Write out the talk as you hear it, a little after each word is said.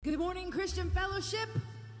Good morning, Christian Fellowship.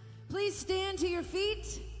 Please stand to your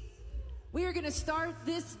feet. We are going to start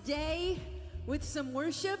this day with some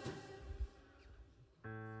worship.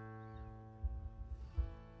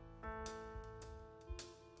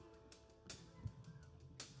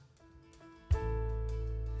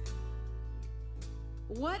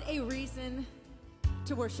 What a reason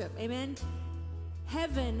to worship. Amen.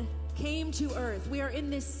 Heaven came to earth. We are in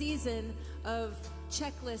this season of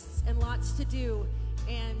checklists and lots to do.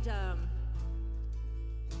 And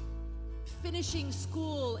finishing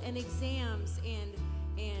school and exams and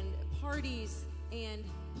parties and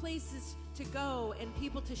places to go and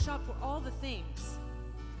people to shop for, all the things.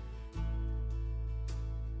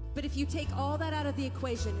 But if you take all that out of the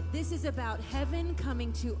equation, this is about heaven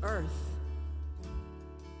coming to earth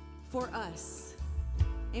for us.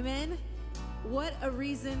 Amen? What a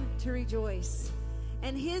reason to rejoice.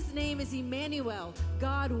 And his name is Emmanuel,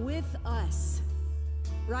 God with us.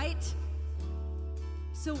 Right?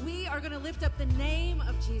 So we are going to lift up the name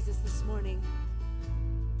of Jesus this morning.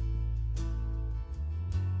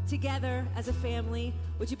 Together as a family,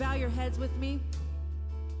 would you bow your heads with me?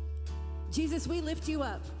 Jesus, we lift you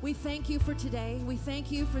up. We thank you for today. We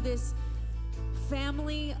thank you for this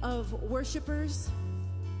family of worshipers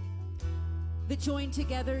that join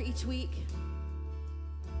together each week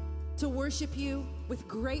to worship you with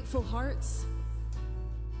grateful hearts,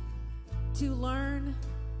 to learn,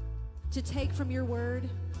 to take from your word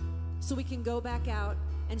so we can go back out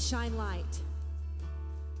and shine light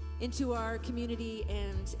into our community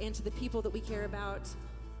and to the people that we care about,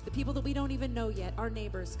 the people that we don't even know yet, our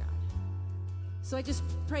neighbors, God. So I just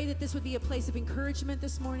pray that this would be a place of encouragement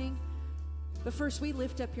this morning. But first, we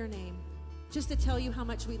lift up your name just to tell you how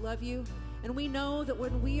much we love you. And we know that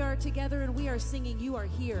when we are together and we are singing, you are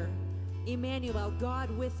here. Emmanuel,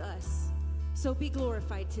 God with us. So be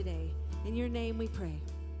glorified today. In your name we pray.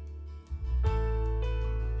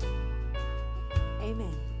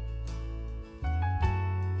 Amen.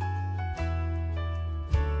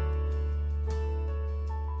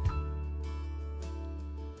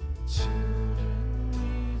 Children,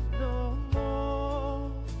 weep no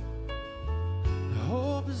more.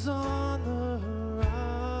 Hope is on the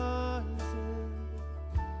horizon.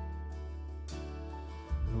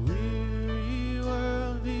 Weary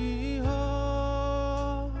world,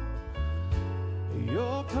 behold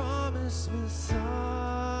your promised Messiah.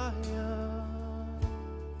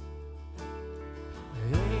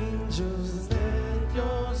 Angels, let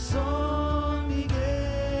your song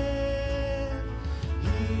begin.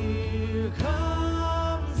 Here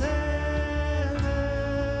comes heaven.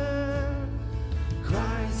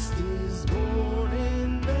 Christ is born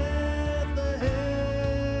in Bethlehem.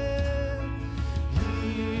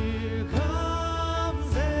 Here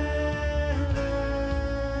comes heaven.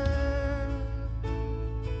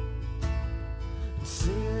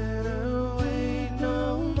 Sinner, wait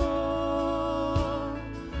no more.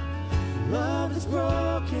 Love has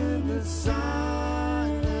broken the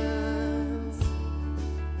silence.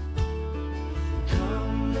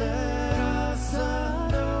 Come, let us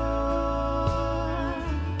adore.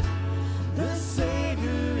 The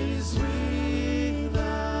Savior is with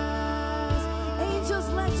us. Angels,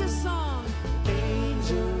 let your song.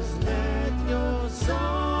 Angels, let your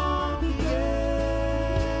song begin.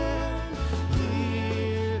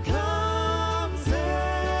 Here comes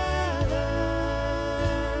heaven.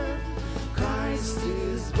 Christ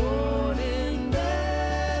is born in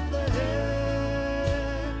Bethlehem.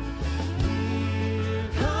 Here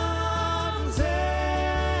comes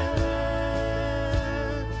heaven.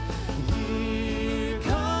 Here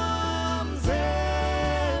comes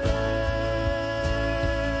heaven.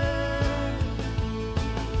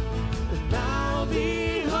 And now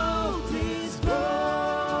behold his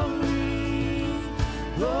glory,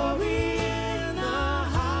 glory in the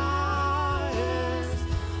highest.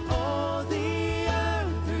 All the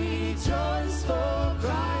earth rejoice, for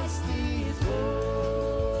Christ is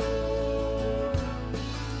born.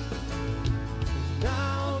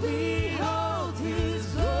 Now behold his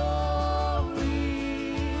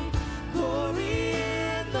glory, glory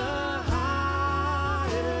in the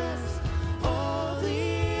highest. All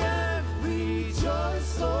the earth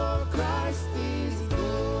rejoice, for Christ is born.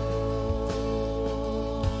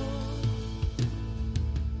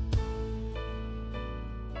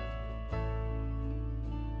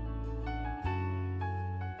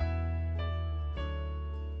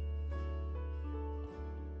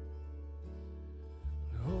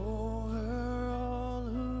 Over all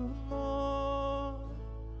who mourn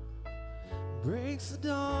breaks the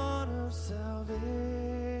dawn of salvation,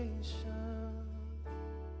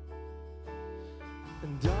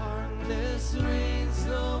 and darkness reigns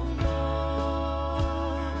no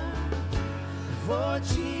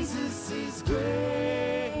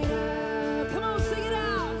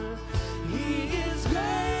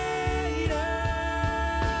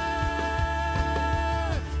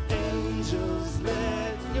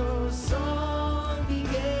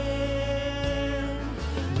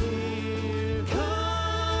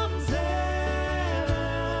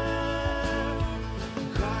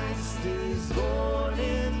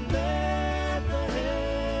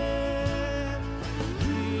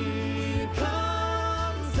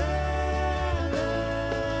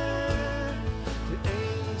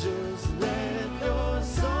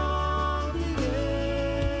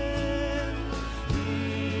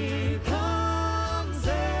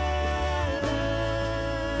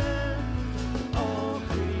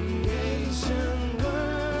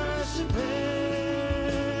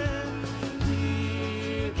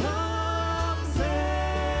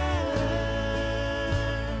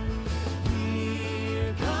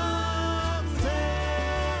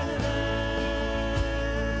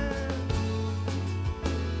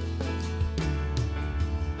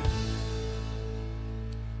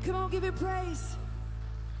give him praise.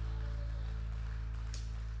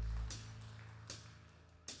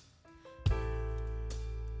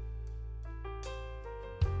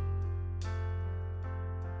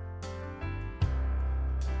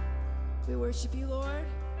 We worship you, Lord,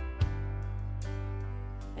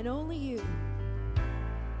 and only you.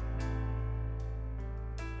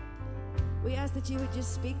 We ask that you would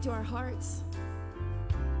just speak to our hearts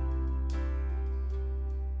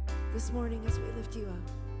this morning as we lift you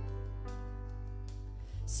up.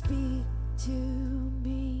 Speak to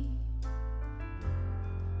me.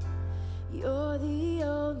 You're the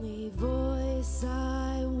only voice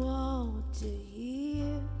I want to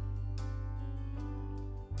hear.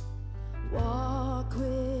 Walk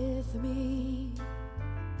with me.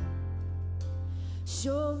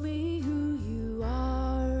 Show me who you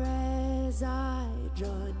are as I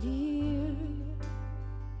draw near.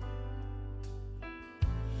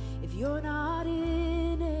 If you're not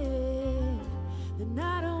in it, then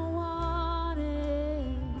I don't want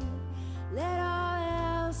it. Let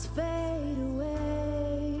all else fade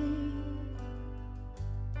away.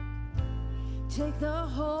 Take the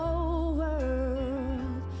whole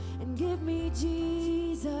world and give me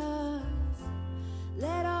Jesus.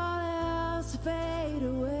 Let all else fade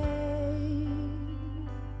away.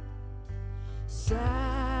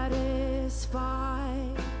 Satisfied.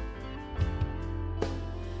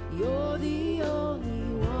 You're the only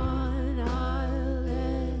one I'll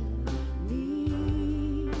ever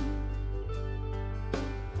need.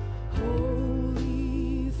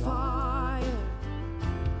 Holy fire,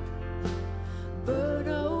 burn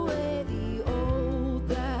away the old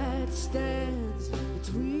that stands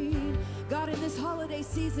between. God, in this holiday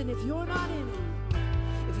season, if you're not in it,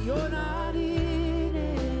 if you're not in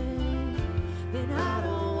it, then I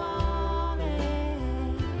don't want it.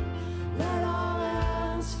 Let all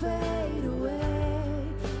else fade away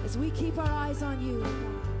as we keep our eyes on you.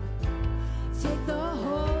 Take the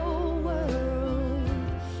whole world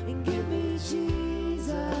and give me Jesus.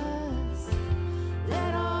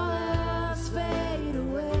 Let all else fade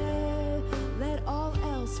away. Let all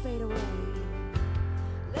else fade away.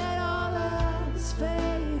 Let all else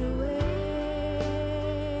fade away.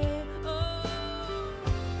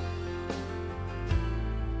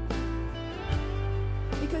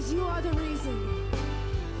 Because you are the reason.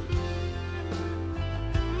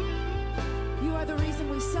 You are the reason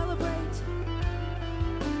we celebrate.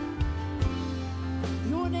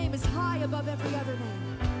 Your name is high above every other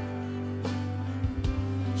name.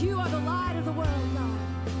 You are the light of the world, God.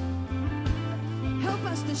 Help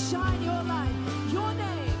us to shine your light, your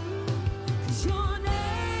name. 'Cause your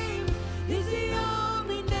name is the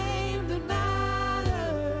only name that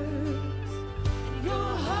matters. And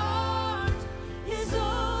your heart is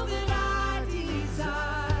all that I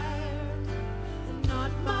desire. And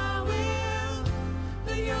not my will,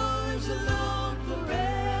 but yours alone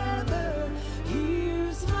forever.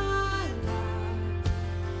 Here's my life.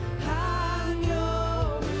 Have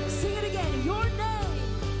your way. Sing it again. Your name.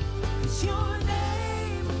 'Cause your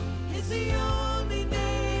name is the only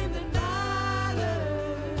name that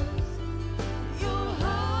matters. Your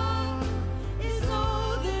heart is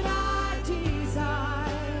all that I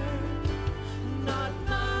desire. Not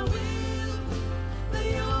my will, but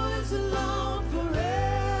yours alone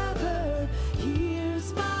forever. Here's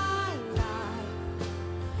my life.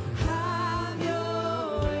 Have your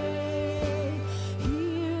way.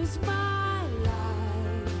 Here's my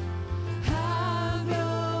life. Have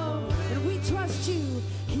your way. And we trust you.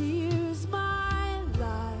 Here's my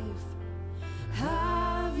life.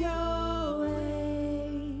 Have your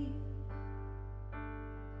way.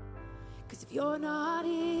 'Cause if you're not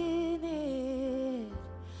in it,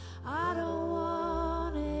 I don't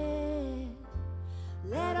want it.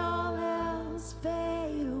 Let all else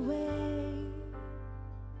fade away.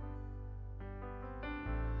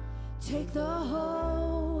 Take the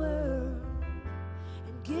whole world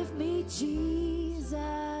and give me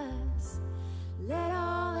Jesus. Let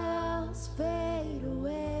all else fade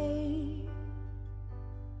away.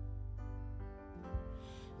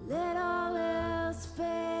 Let all else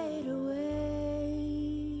fade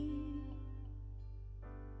away.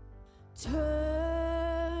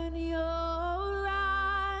 Turn your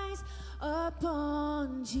eyes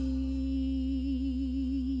upon Jesus.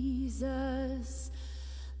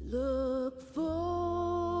 Look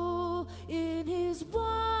full in his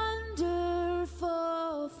wonderful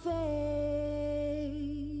face,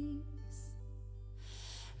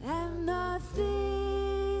 and the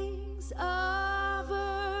things of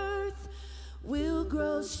earth will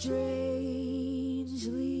grow strangely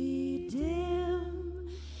dim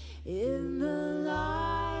in the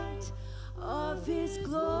light of his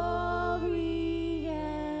glory.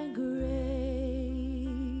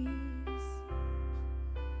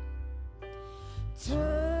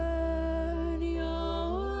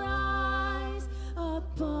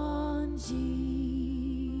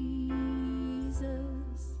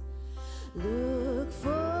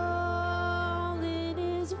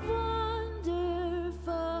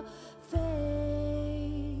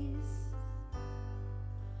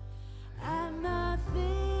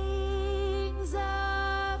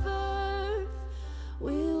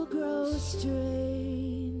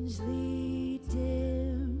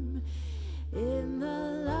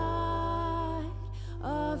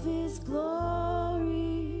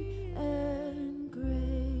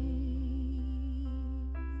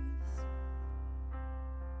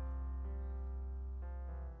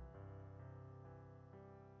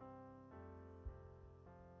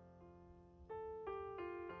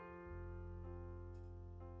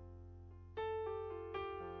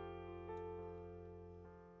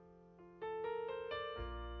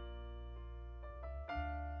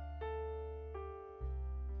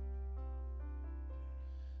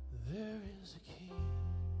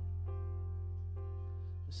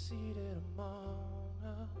 seated among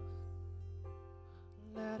us.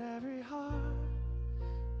 Let every heart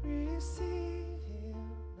receive him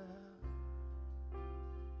now.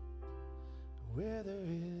 Where there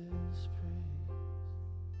is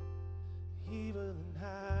praise, he will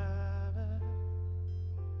inhabit.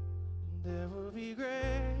 There will be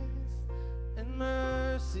grace and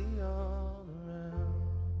mercy all around.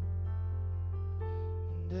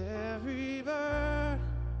 And every burden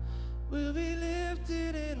will be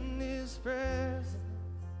lifted in his presence.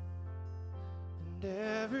 And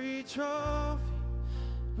every trophy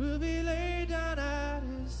will be laid down at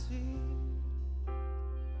his feet.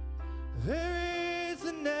 There is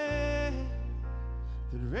a name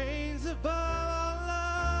that reigns above all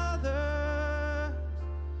others,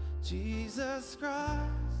 Jesus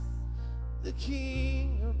Christ, the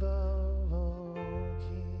King above all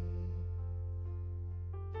kings.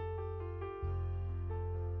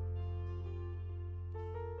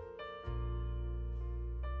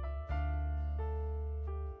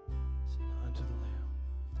 Sing unto the Lamb,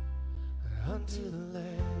 unto the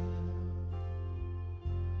Lamb,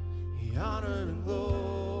 he honor and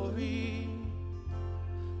glory,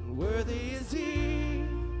 and worthy is he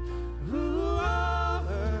who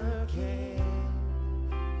overcame,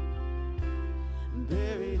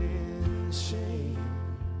 buried in shame,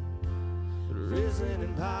 risen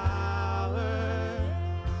in power.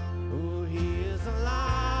 Oh, he is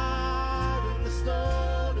alive, and the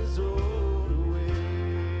stone is rolled away,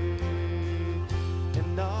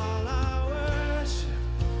 and all our worship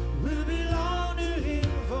will belong to him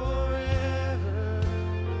forever.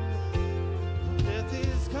 Death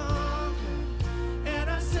is conquered, and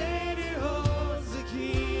our Savior holds the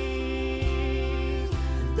key.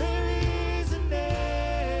 There is a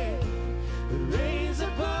name that reigns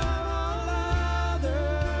above all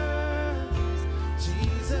others.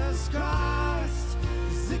 Jesus Christ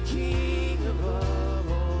is the King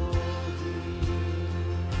above all kings.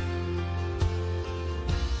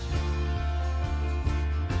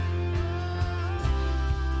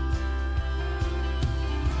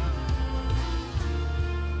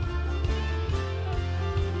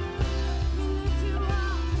 We lift you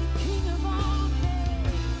up, King of all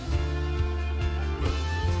kings.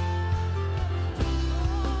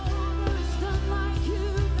 Oh, there is none like you,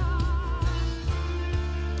 God.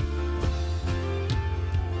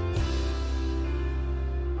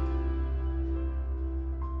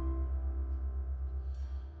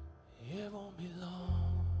 It won't be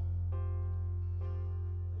long,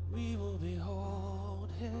 we will behold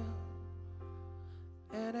him,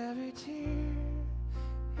 and every tear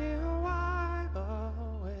he'll wipe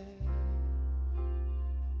away,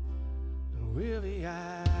 and we'll be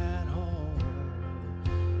at home.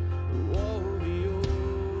 The war will be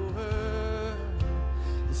over,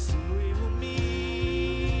 and soon we will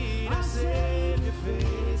meet our Savior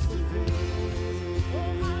face to face.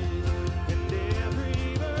 And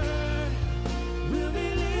every burden will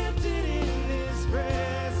be lifted in his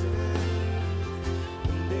presence,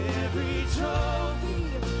 and every trophy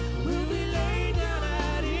will be laid down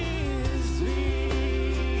at his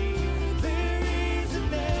feet. There is a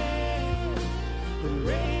name that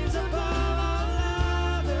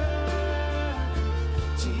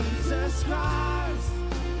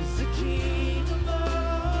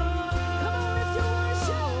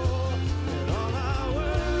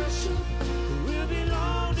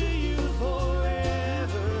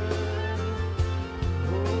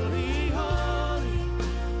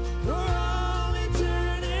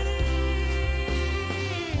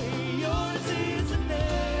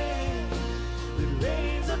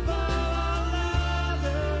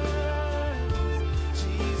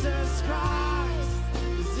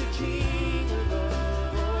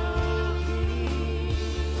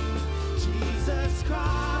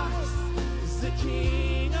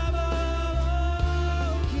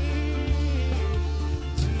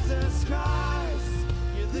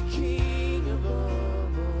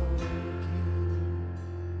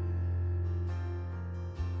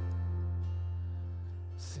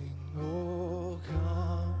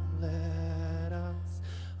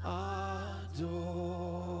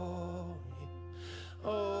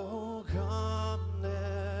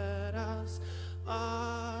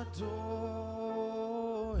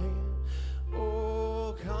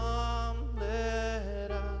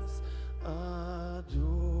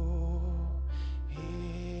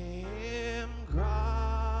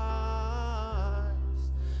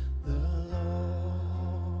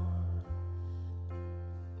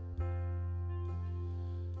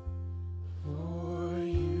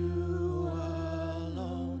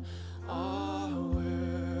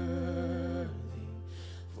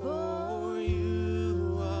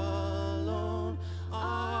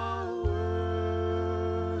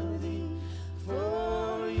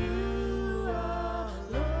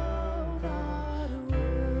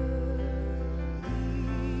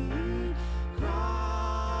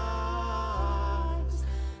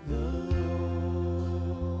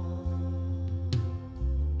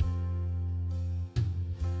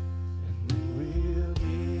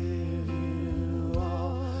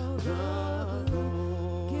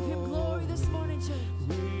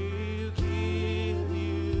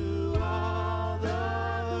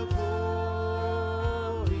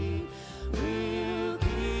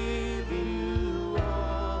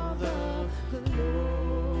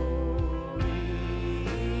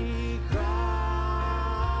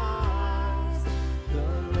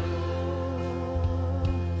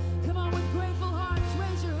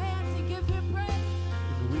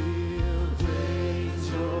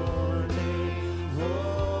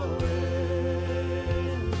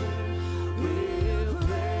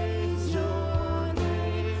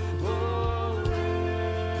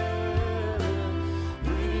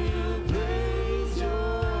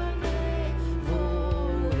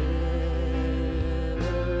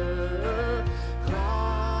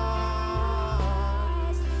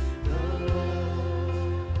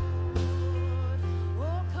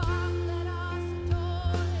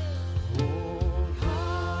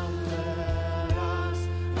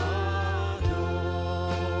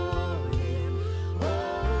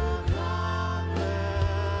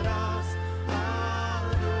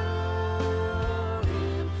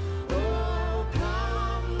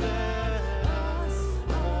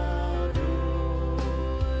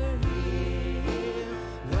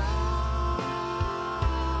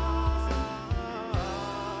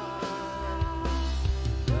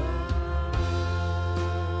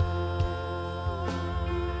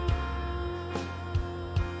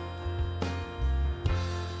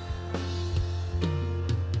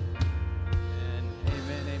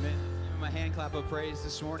hand clap of praise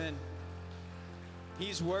this morning.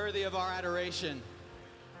 He's worthy of our adoration.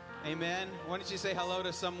 Amen. Why don't you say hello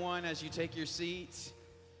to someone as you take your seats?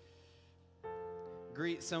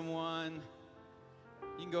 Greet someone.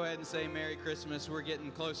 You can go ahead and say Merry Christmas. We're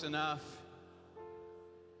getting close enough.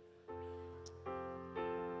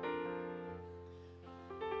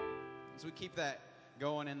 As we keep that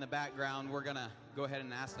going in the background, we're going to go ahead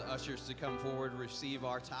and ask the ushers to come forward, receive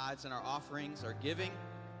our tithes and our offerings, our giving.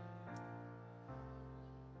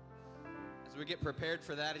 As we get prepared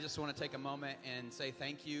for that, I just want to take a moment and say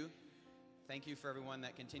thank you. Thank you for everyone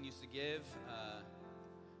that continues to give.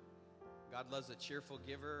 God loves a cheerful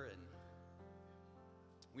giver, and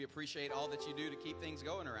we appreciate all that you do to keep things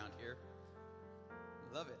going around here.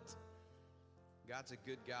 Love it. God's a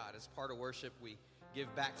good God. As part of worship, we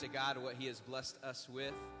give back to God what He has blessed us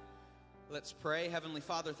with. Let's pray. Heavenly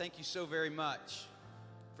Father, thank you so very much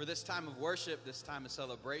for this time of worship, this time of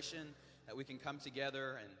celebration, that we can come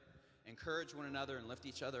together and encourage one another and lift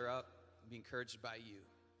each other up and be encouraged by you.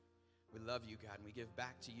 We love you, God, and we give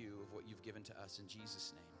back to you of what you've given to us in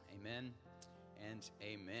Jesus' name. Amen and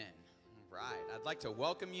amen. All right. I'd like to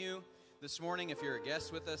welcome you this morning. If you're a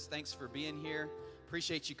guest with us, thanks for being here.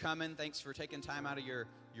 Appreciate you coming. Thanks for taking time out of your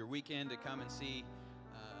weekend to come and see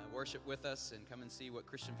worship with us and come and see what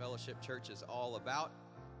Christian Fellowship Church is all about.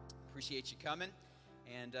 Appreciate you coming.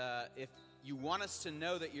 And if you want us to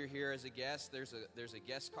know that you're here as a guest, there's a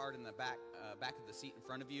guest card in the back of the seat in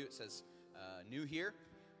front of you. It says new here,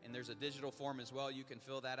 and there's a digital form as well. You can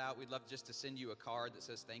fill that out. We'd love just to send you a card that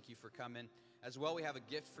says thank you for coming. As well, we have a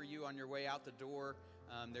gift for you on your way out the door.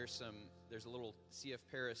 There's a little CF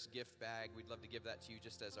Paris gift bag. We'd love to give that to you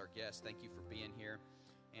just as our guest. Thank you for being here.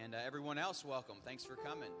 And everyone else, welcome. Thanks for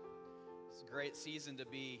coming. It's a great season to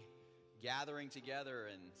be gathering together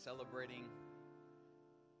and celebrating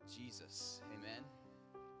Jesus. Amen.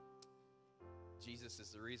 Jesus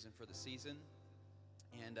is the reason for the season.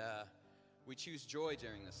 And we choose joy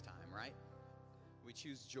during this time, right? We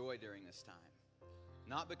choose joy during this time.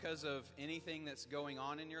 Not because of anything that's going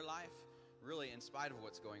on in your life, really in spite of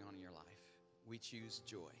what's going on in your life. We choose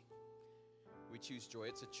joy. We choose joy.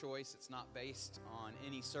 It's a choice. It's not based on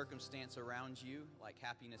any circumstance around you, like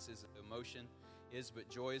happiness is an emotion is, but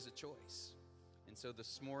joy is a choice. And so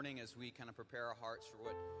this morning, as we kind of prepare our hearts for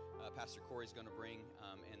what Pastor Corey's going to bring,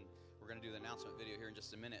 and we're going to do the announcement video here in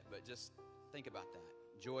just a minute, but just think about that.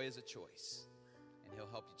 Joy is a choice, and He'll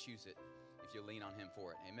help you choose it if you lean on Him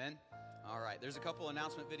for it. Amen? All right, there's a couple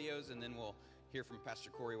announcement videos, and then we'll hear from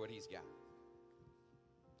Pastor Corey what he's got.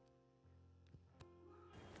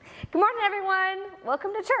 Good morning, everyone.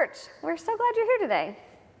 Welcome to church. We're so glad you're here today.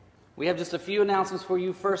 We have just a few announcements for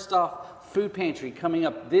you. First off, food pantry coming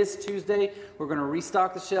up this Tuesday. We're going to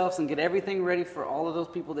restock the shelves and get everything ready for all of those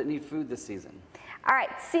people that need food this season. All right,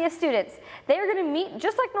 CF students. They are going to meet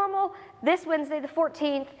just like normal this Wednesday, the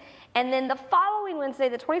 14th, and then the following Wednesday,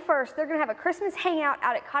 the 21st, they're going to have a Christmas hangout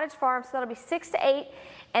out at Cottage Farm, so that'll be 6 to 8.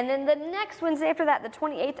 And then the next Wednesday after that, the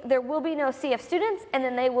 28th, there will be no CF students, and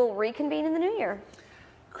then they will reconvene in the new year.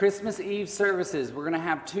 Christmas Eve services. We're going to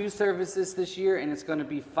have 2 services this year, and it's going to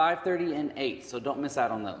be 5:30 and 8, so don't miss out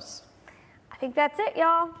on those. I think that's it,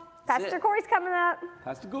 y'all. Pastor Corey's coming up.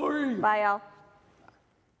 Pastor Corey. Bye, y'all.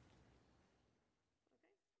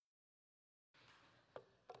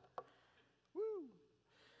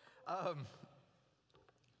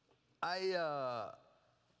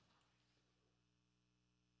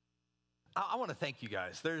 I want to thank you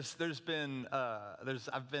guys.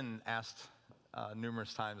 I've been asked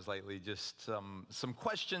numerous times lately just some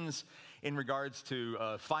questions in regards to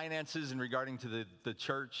finances and regarding to the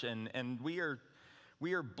church, and we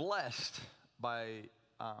are blessed by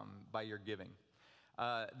your giving.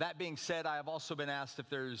 That being said, I have also been asked if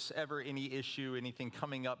there's ever any issue, anything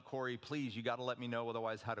coming up, Corey, please, you got to let me know,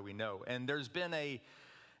 otherwise how do we know? And there's been a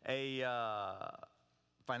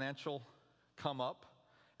financial come up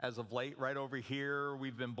as of late. Right over here,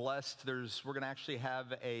 we've been blessed. We're going to actually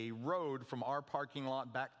have a road from our parking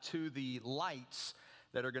lot back to the lights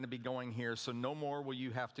that are going to be going here, so no more will you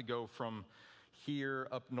have to go from here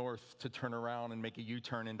up north to turn around and make a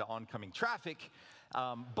U-turn into oncoming traffic.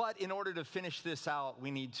 But in order to finish this out, we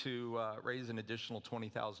need to raise an additional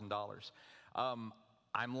 $20,000.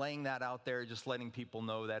 I'm laying that out there, just letting people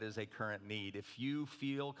know that is a current need. If you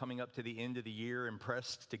feel coming up to the end of the year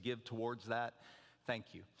impressed to give towards that,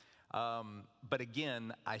 thank you. But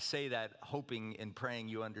again, I say that hoping and praying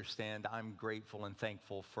you understand I'm grateful and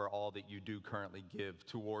thankful for all that you do currently give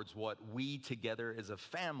towards what we together as a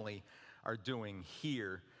family are doing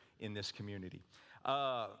here in this community.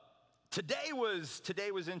 Today was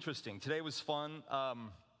interesting. Today was fun.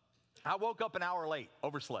 I woke up an hour late,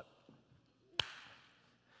 overslept.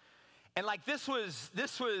 And like this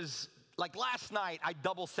was like last night, I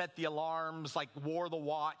double set the alarms, like wore the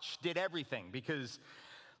watch, did everything because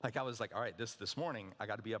like I was like, all right, this morning, I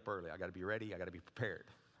got to be up early. I got to be ready. I got to be prepared.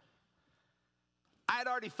 I had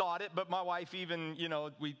already thought it, but my wife even, you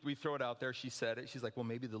know, we throw it out there. She said it. She's like, well,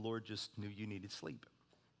 maybe the Lord just knew you needed sleep.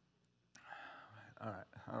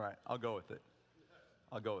 All right, I'll go with it.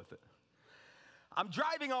 I'm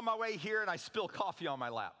driving on my way here, and I spill coffee on my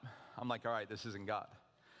lap. I'm like, all right, this isn't God.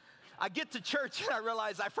 I get to church, and I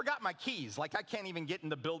realize I forgot my keys. Like, I can't even get in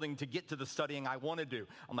the building to get to the studying I want to do.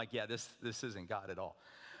 I'm like, yeah, this isn't God at all.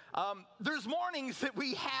 There's mornings that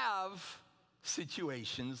we have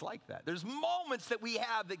situations like that. There's moments that we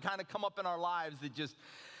have that kind of come up in our lives that just,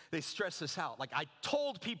 they stress us out. Like I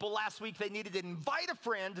told people last week they needed to invite a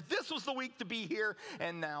friend. This was the week to be here.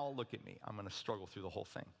 And now look at me. I'm going to struggle through the whole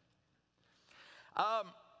thing. How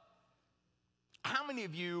many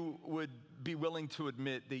of you would be willing to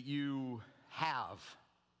admit that you have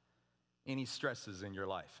any stresses in your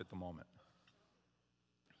life at the moment?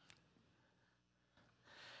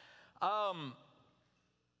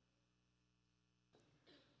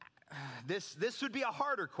 This would be a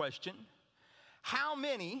harder question. How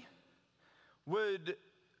many would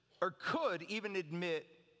or could even admit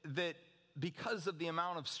that because of the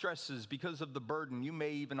amount of stresses, because of the burden, you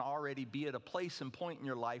may even already be at a place and point in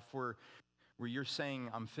your life where you're saying,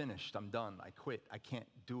 I'm finished, I'm done, I quit, I can't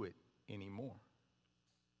do it anymore?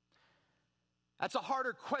 That's a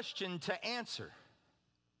harder question to answer.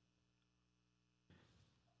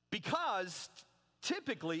 Because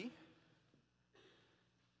typically,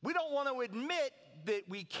 we don't want to admit that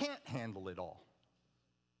we can't handle it all.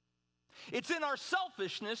 It's in our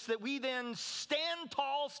selfishness that we then stand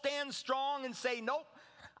tall, stand strong, and say, nope,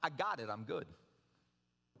 I got it, I'm good.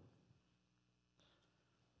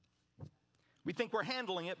 We think we're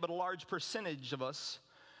handling it, but a large percentage of us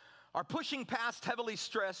are pushing past heavily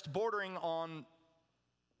stressed, bordering on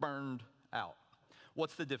burned out.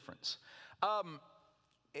 What's the difference?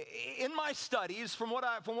 In my studies, from what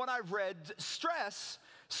I've read, stress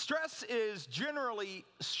is generally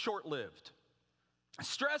short-lived.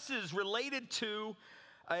 Stress is related to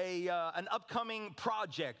an upcoming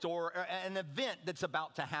project or an event that's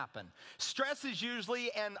about to happen. Stress is usually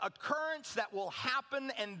an occurrence that will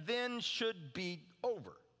happen and then should be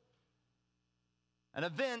over. An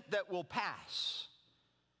event that will pass.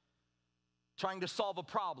 Trying to solve a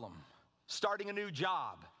problem, starting a new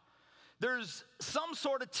job. There's some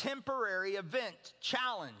sort of temporary event,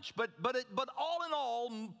 challenge, but all in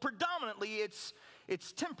all, predominantly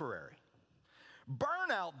it's temporary.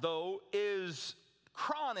 Burnout, though, is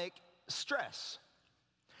chronic stress.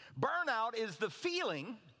 Burnout is the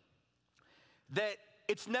feeling that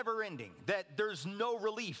it's never ending, that there's no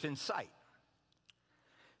relief in sight.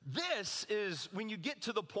 This is when you get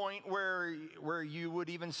to the point where you would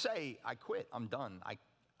even say, I quit, I'm done, I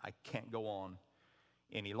can't go on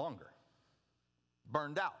any longer.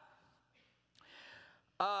 Burned out.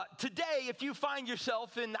 Today, if you find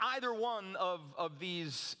yourself in either one of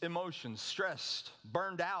these emotions, stressed,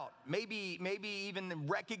 burned out, maybe even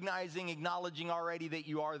recognizing, acknowledging already that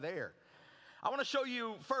you are there, I want to show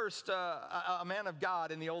you first a man of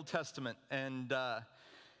God in the Old Testament. And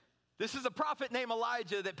this is a prophet named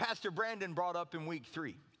Elijah that Pastor Brandon brought up in week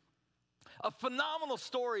 3. A phenomenal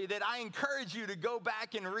story that I encourage you to go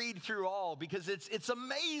back and read through all, because it's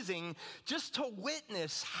amazing just to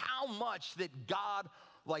witness how much that God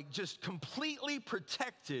just completely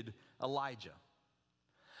protected Elijah.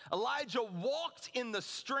 Elijah walked in the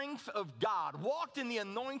strength of God, walked in the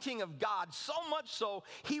anointing of God, so much so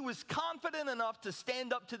he was confident enough to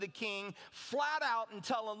stand up to the king flat out and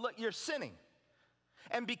tell him, look, you're sinning.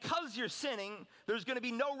 And because you're sinning, there's going to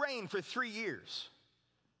be no rain for 3 years.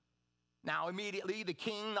 Now, immediately, the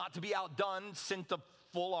king, not to be outdone, sent a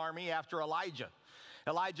full army after Elijah.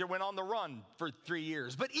 Elijah went on the run for 3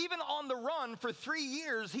 years. But even on the run for 3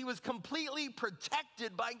 years, he was completely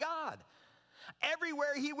protected by God.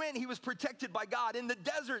 Everywhere he went, he was protected by God. In the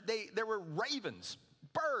desert, there were ravens.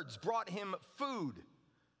 Birds brought him food.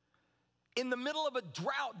 In the middle of a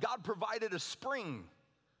drought, God provided a spring.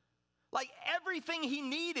 Like everything he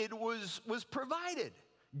needed was provided.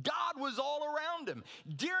 God was all around him.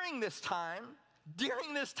 During this time,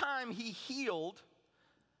 he healed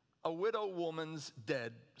a widow woman's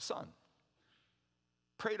dead son.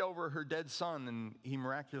 Prayed over her dead son, and he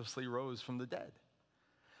miraculously rose from the dead.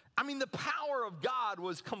 I mean, the power of God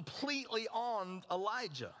was completely on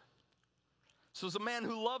Elijah. So as a man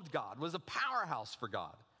who loved God, was a powerhouse for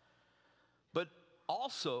God, but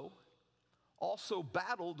also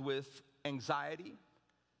battled with anxiety,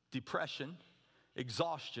 depression,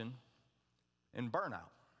 exhaustion, and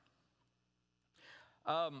burnout.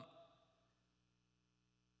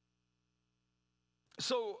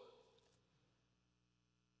 So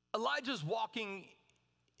Elijah's walking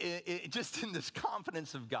just in this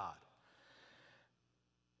confidence of God.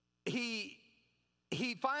 He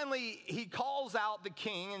finally calls out the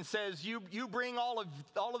king and says, you bring all of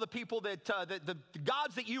the people that the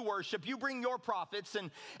gods that you worship, you bring your prophets, and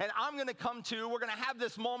I'm going to come too. We're going to have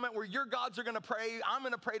this moment where your gods are going to pray, I'm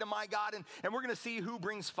going to pray to my God, and we're going to see who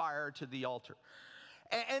brings fire to the altar.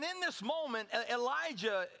 And in this moment,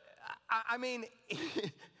 Elijah, I mean,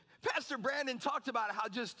 Pastor Brandon talked about how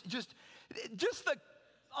just the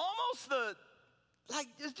almost the like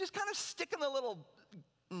just kind of sticking a little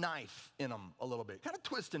knife in them a little bit, kind of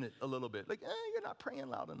twisting it a little bit, like, you're not praying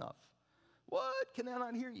loud enough. What? Can I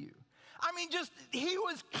not hear you? I mean, just he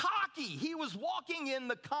was cocky. He was walking in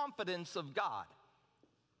the confidence of God.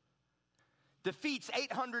 Defeats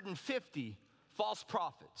 850 false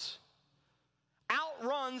prophets.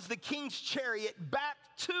 Outruns the king's chariot back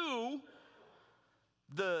to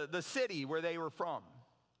the city where they were from.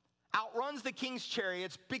 Outruns the king's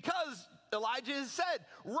chariots because Elijah has said,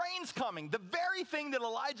 rain's coming. The very thing that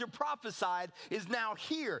Elijah prophesied is now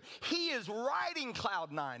here. He is riding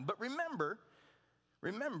cloud 9. But remember,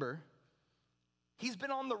 he's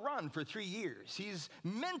been on the run for 3 years. He's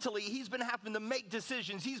been having to make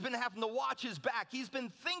decisions. He's been having to watch his back. He's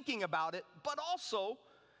been thinking about it, but also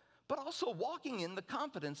walking in the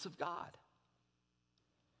confidence of God.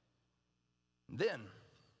 Then,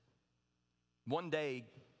 one day,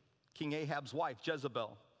 King Ahab's wife,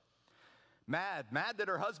 Jezebel, mad that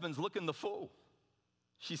her husband's looking the fool.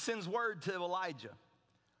 She sends word to Elijah,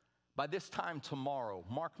 by this time tomorrow,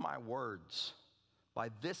 mark my words, by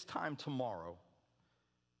this time tomorrow,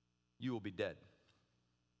 you will be dead.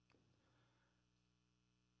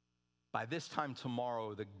 By this time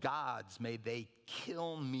tomorrow, the gods, may they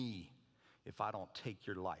kill me if I don't take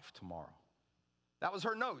your life tomorrow. That was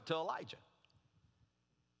her note to Elijah.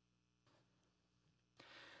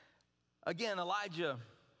 Again, Elijah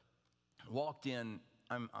walked in,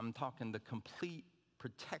 I'm talking the complete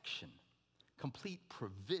protection, complete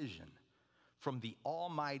provision from the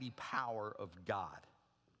almighty power of God.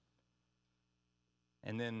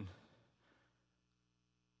 And then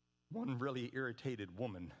one really irritated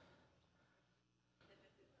woman.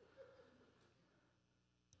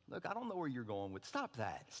 Look, I don't know where you're going with. Stop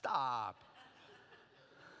that. Stop.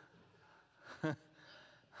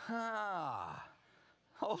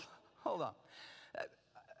 Hold on.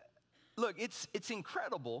 Look, it's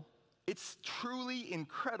incredible. It's truly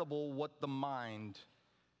incredible what the mind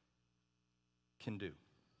can do.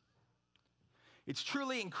 It's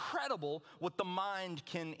truly incredible what the mind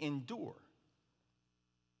can endure.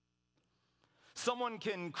 Someone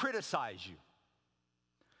can criticize you.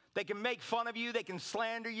 They can make fun of you. They can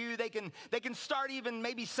slander you. They can start even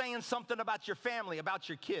maybe saying something about your family, about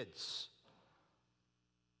your kids.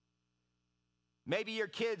 Maybe your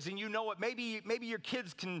kids, and you know it, maybe your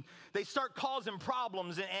kids they start causing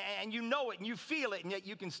problems, and you know it, and you feel it, and yet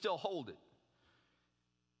you can still hold it.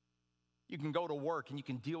 You can go to work, and you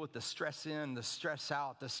can deal with the stress in, the stress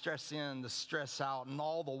out, the stress in, the stress out, and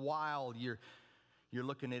all the while you're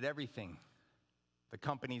looking at everything. The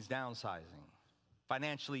company's downsizing.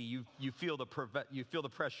 Financially, you feel the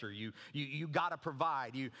pressure. You got to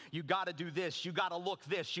provide. You got to do this. You got to look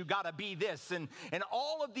this. You got to be this. And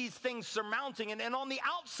all of these things surmounting. And on the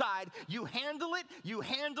outside, you handle it, you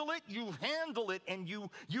handle it, you handle it, and you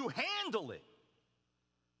handle it.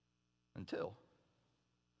 Until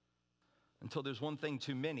there's one thing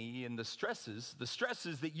too many, and the stresses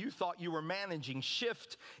that you thought you were managing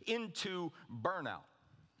shift into burnout.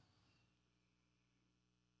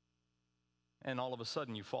 And all of a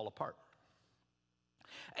sudden you fall apart.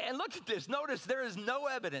 And look at this. Notice there is no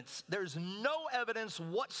evidence. There's no evidence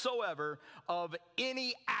whatsoever of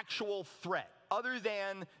any actual threat other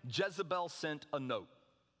than Jezebel sent a note.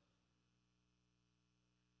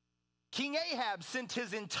 King Ahab sent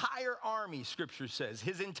his entire army, Scripture says,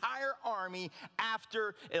 his entire army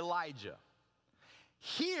after Elijah.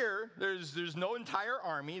 Here, there's no entire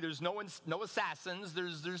army. There's no assassins.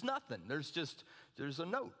 There's nothing. There's a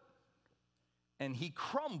note. And he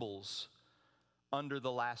crumbles under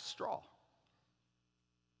the last straw.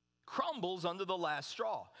 Crumbles under the last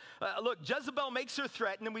straw. Look, Jezebel makes her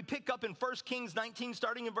threat, and then we pick up in 1 Kings 19,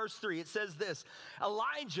 starting in verse 3. It says this: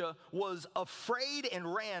 Elijah was afraid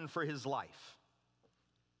and ran for his life.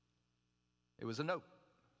 It was a note.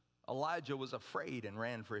 Elijah was afraid and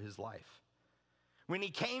ran for his life. When he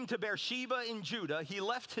came to Beersheba in Judah, he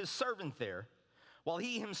left his servant there, while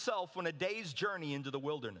he himself went a day's journey into the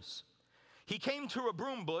wilderness. He came to a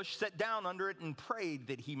broom bush, sat down under it, and prayed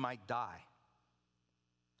that he might die.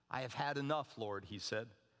 I have had enough, Lord, he said.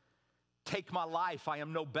 Take my life. I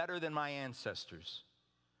am no better than my ancestors.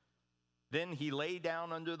 Then he lay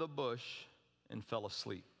down under the bush and fell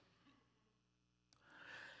asleep.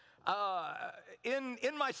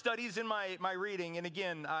 In my studies, in my reading, and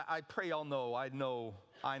again, I pray y'all know, I know,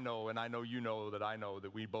 and I know you know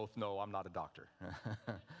that we both know I'm not a doctor.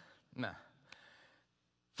 Nah.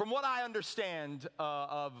 From what I understand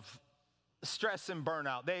of stress and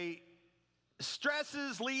burnout,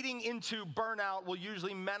 stresses leading into burnout will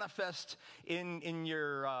usually manifest in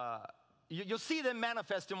your, you'll see them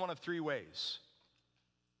manifest in one of three ways.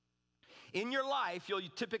 In your life, you'll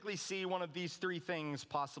typically see one of these three things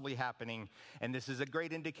possibly happening, and this is a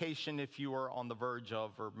great indication if you are on the verge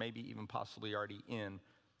of, or maybe even possibly already in,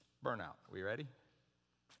 burnout. Are we ready?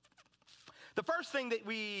 The first thing that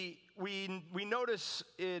we notice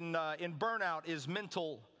in burnout is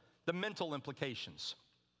the mental implications.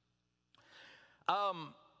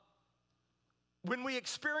 When we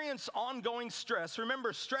experience ongoing stress,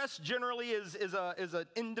 remember, stress generally is an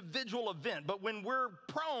individual event, but when we're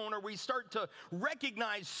prone or we start to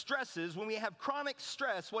recognize stresses, when we have chronic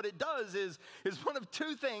stress, what it does is one of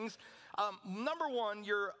two things. Number one,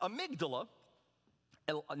 your amygdala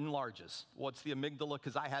enlarges. What's the amygdala?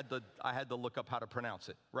 Because I had to look up how to pronounce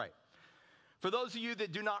it. Right. For those of you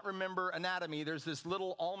that do not remember anatomy, there's this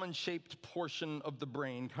little almond-shaped portion of the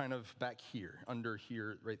brain kind of back here, under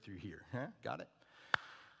here, right through here. Huh? Got it?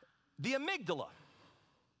 The amygdala.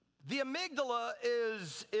 The amygdala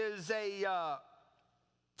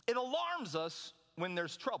it alarms us when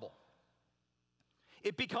there's trouble.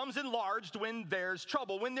 It becomes enlarged when there's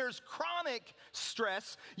trouble. When there's chronic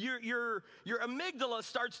stress, your amygdala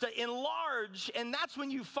starts to enlarge, and that's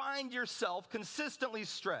when you find yourself consistently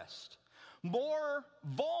stressed, more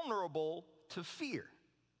vulnerable to fear.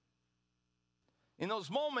 In those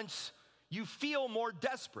moments, you feel more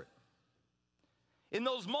desperate. In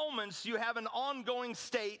those moments, you have an ongoing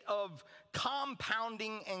state of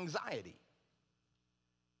compounding anxiety.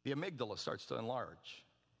 The amygdala starts to enlarge.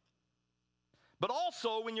 But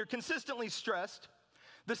also, when you're consistently stressed,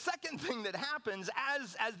 the second thing that happens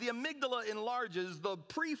as the amygdala enlarges, the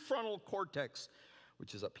prefrontal cortex,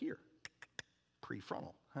 which is up here,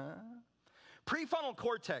 prefrontal, prefrontal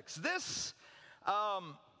cortex, this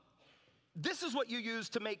is what you use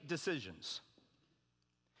to make decisions.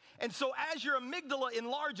 And so as your amygdala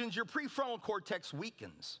enlarges, your prefrontal cortex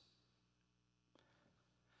weakens.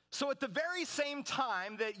 So at the very same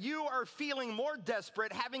time that you are feeling more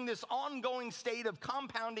desperate, having this ongoing state of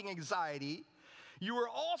compounding anxiety, you are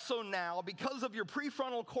also now, because of your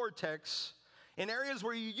prefrontal cortex, in areas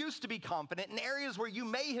where you used to be confident, in areas where you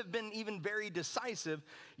may have been even very decisive,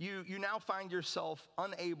 you now find yourself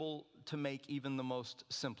unable to make even the most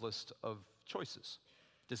simplest of choices,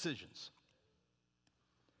 decisions.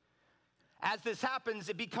 As this happens,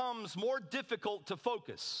 it becomes more difficult to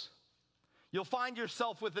focus. You'll find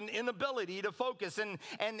yourself with an inability to focus, and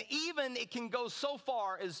even it can go so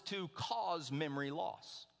far as to cause memory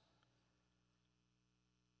loss.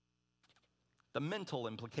 The mental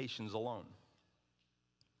implications alone.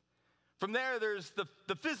 From there's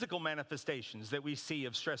the physical manifestations that we see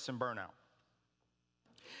of stress and burnout.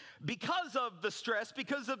 Because of the stress,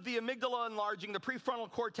 because of the amygdala enlarging, the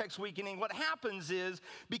prefrontal cortex weakening, what happens is,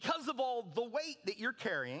 because of all the weight that you're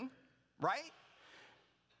carrying, right?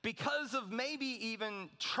 Because of maybe even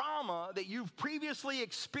trauma that you've previously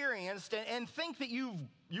experienced and think that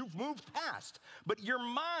you've moved past. But your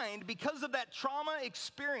mind, because of that trauma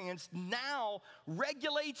experience, now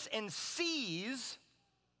regulates and sees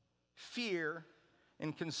fear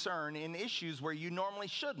and concern in issues where you normally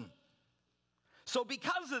shouldn't. So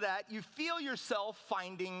because of that, you feel yourself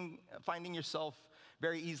finding yourself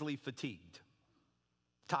very easily fatigued,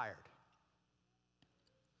 tired,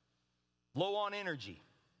 low on energy,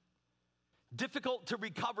 difficult to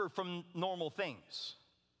recover from normal things.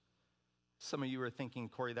 Some of you are thinking,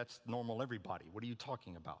 Corey, that's normal everybody. What are you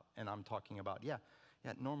talking about? And I'm talking about, yeah,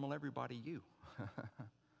 normal everybody, you.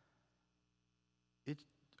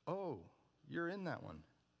 You're in that one.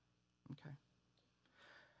 Okay.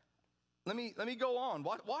 Let me go on.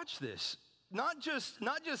 Watch this. Not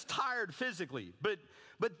just tired physically, but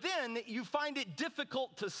then you find it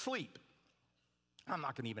difficult to sleep. I'm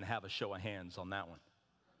not going to even have a show of hands on that one.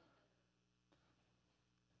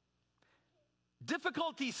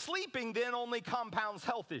 Difficulty sleeping then only compounds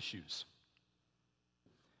health issues.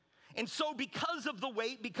 And so because of the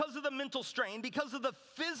weight, because of the mental strain, because of the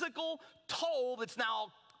physical toll that's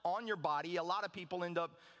now on your body, a lot of people end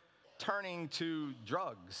up turning to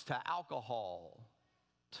drugs, to alcohol,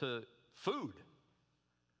 to food.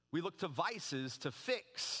 We look to vices to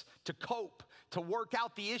fix, to cope, to work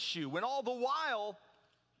out the issue, when all the while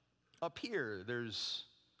up here it's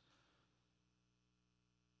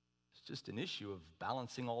just an issue of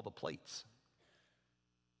balancing all the plates.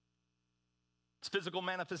 It's physical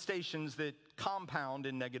manifestations that compound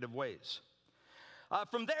in negative ways.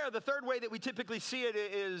 From there, the third way that we typically see it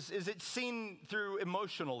is it's seen through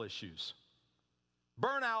emotional issues.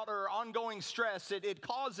 Burnout or ongoing stress, it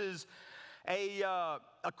causes a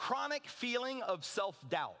chronic feeling of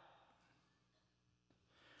self-doubt,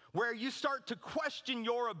 where you start to question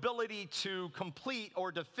your ability to complete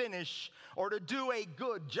or to finish or to do a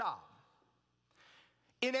good job.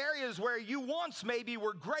 In areas where you once maybe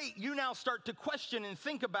were great, you now start to question and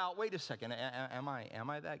think about, wait a second, am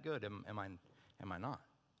I that good? Am I not?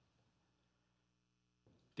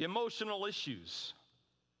 The emotional issues,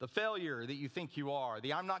 the failure that you think you are,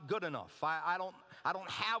 the I'm not good enough, I don't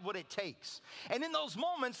have what it takes. And in those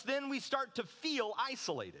moments, then we start to feel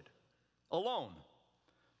isolated, alone,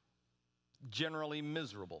 generally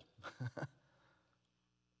miserable.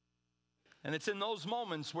 And it's in those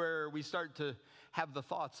moments where we start to have the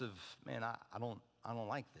thoughts of, man, I don't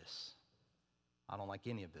like this. I don't like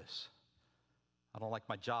any of this. I don't like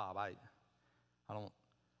my job. I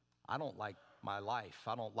don't like my life.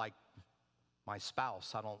 I don't like my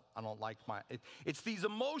spouse. I don't like it's these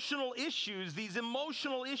emotional issues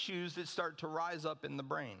that start to rise up in the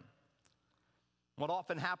brain. What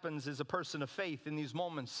often happens is a person of faith in these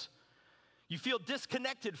moments, you feel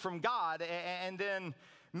disconnected from God, and then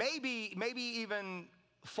maybe even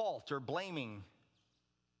fault or blaming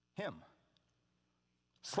Him,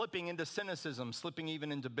 slipping into cynicism, slipping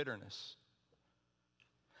even into bitterness.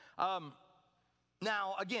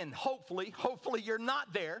 Now, again, hopefully you're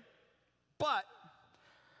not there, but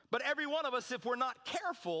every one of us, if we're not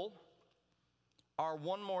careful, are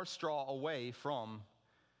one more straw away from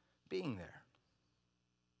being there.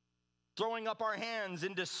 Throwing up our hands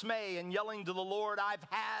in dismay and yelling to the Lord, I've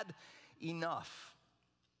had enough.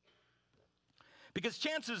 Because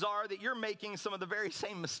chances are that you're making some of the very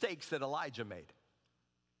same mistakes that Elijah made.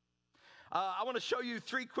 I want to show you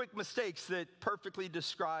 3 quick mistakes that perfectly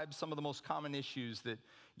describe some of the most common issues that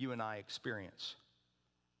you and I experience.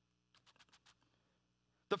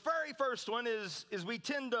 The very first one is we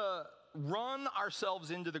tend to run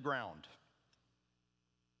ourselves into the ground.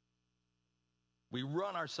 We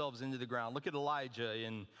run ourselves into the ground. Look at Elijah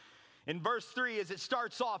in verse 3, as it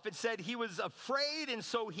starts off, it said he was afraid, and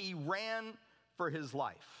so he ran for his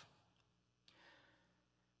life.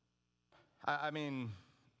 I mean,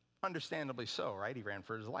 understandably so, right? He ran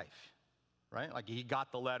for his life, right? Like he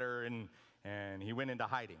got the letter and he went into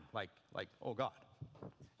hiding, like oh God.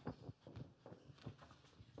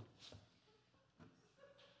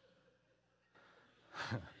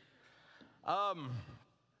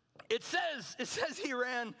 It says he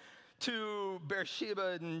ran to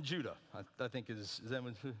Beersheba in Judah. I think is that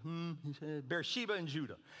what he said? Beersheba in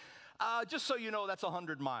Judah. Just so you know, that's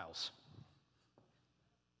 100 miles.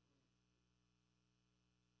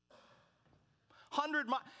 100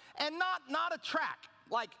 miles, and not a track.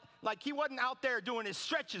 Like he wasn't out there doing his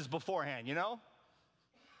stretches beforehand, you know?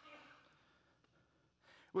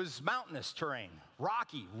 It was mountainous terrain,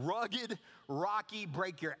 rocky, rugged, rocky,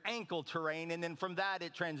 break your ankle terrain, and then from that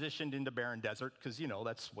it transitioned into barren desert, because, you know,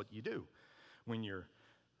 that's what you do when you're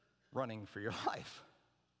running for your life.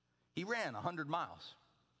 He ran 100 miles.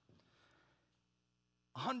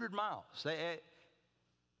 100 miles.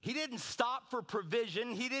 He didn't stop for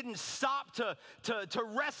provision. He didn't stop to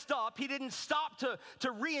rest up. He didn't stop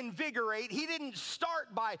to reinvigorate. He didn't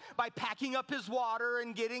start by packing up his water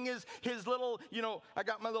and getting his little, you know, I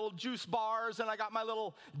got my little juice bars and I got my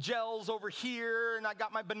little gels over here and I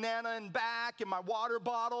got my banana in back and my water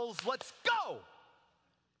bottles. Let's go.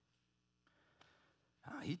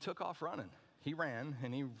 He took off running. He ran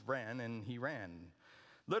and he ran and he ran.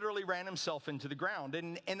 Literally ran himself into the ground.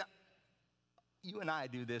 And you and I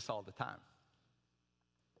do this all the time.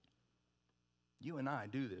 You and I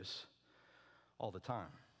do this all the time.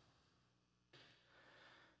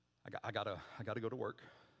 I gotta go to work.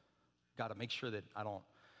 Got to make sure that I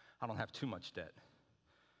don't have too much debt.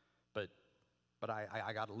 But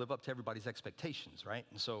I got to live up to everybody's expectations, right?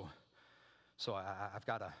 And so I've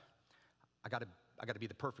got to be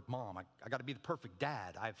the perfect mom. I got to be the perfect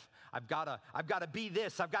dad. I've got to be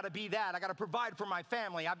this. I've got to be that. I got to provide for my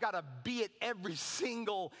family. I've got to be at every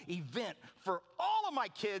single event for all of my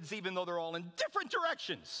kids, even though they're all in different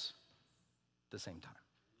directions at the same time.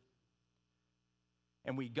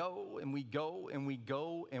 And we go and we go and we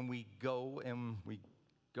go and we go and we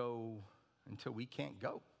go until we can't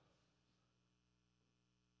go.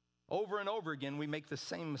 Over and over again, we make the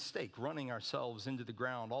same mistake, running ourselves into the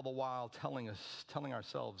ground, all the while telling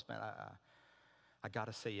ourselves, man, I got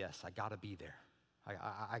to say yes. I got to be there.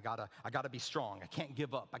 I got to be strong. I can't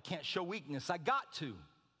give up. I can't show weakness. I got to.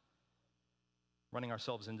 Running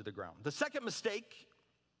ourselves into the ground. The second mistake,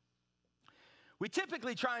 we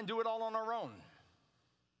typically try and do it all on our own.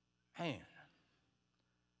 Man,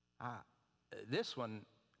 this one,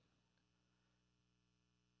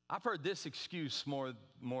 I've heard this excuse more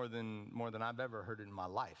than I've ever heard it in my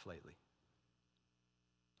life lately.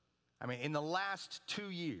 I mean, in the last 2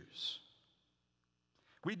 years,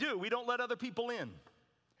 we don't let other people in.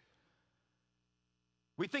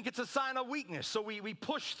 We think it's a sign of weakness, so we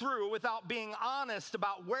push through without being honest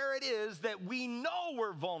about where it is that we know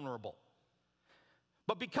we're vulnerable.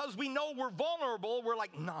 But because we know we're vulnerable, we're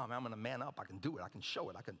like, nah, man, I'm going to man up. I can do it. I can show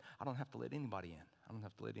it. I don't have to let anybody in. I don't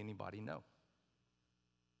have to let anybody know.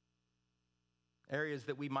 Areas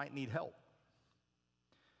that we might need help.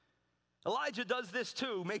 Elijah does this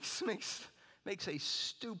too, makes a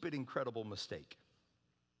stupid, incredible mistake.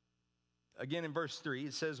 Again, in verse 3,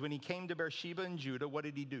 it says, when he came to Beersheba in Judah, what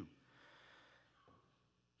did he do?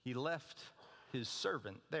 He left his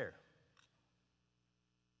servant there.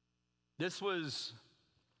 This was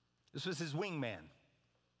his wingman.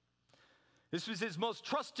 This was his most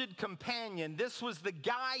trusted companion. This was the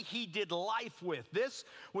guy he did life with. This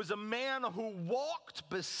was a man who walked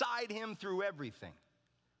beside him through everything.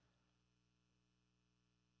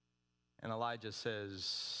 And Elijah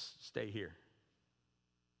says, stay here.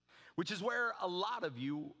 Which is where a lot of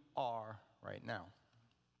you are right now.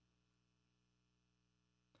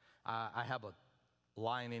 I have a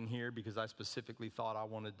line in here because I specifically thought I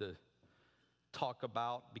wanted to talk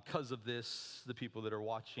about, because of this, the people that are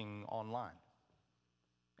watching online.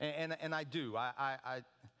 And I do.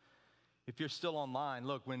 If you're still online,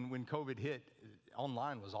 look, when COVID hit,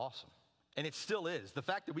 online was awesome. And it still is. The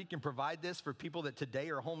fact that we can provide this for people that today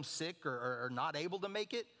are homesick or are not able to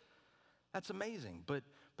make it, that's amazing. But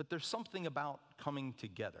there's something about coming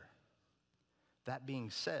together. That being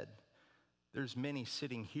said, there's many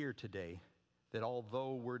sitting here today that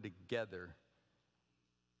although we're together,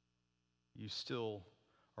 you still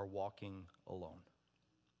are walking alone.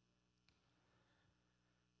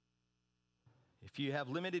 If you have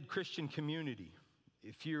limited Christian community,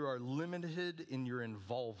 if you are limited in your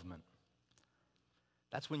involvement,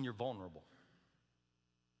 that's when you're vulnerable.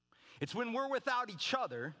 It's when we're without each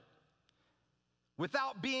other,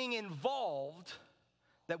 without being involved,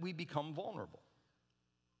 that we become vulnerable.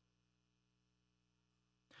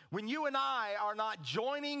 When you and I are not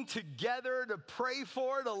joining together to pray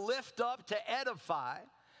for, to lift up, to edify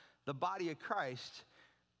the body of Christ,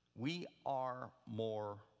 we are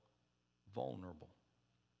more vulnerable.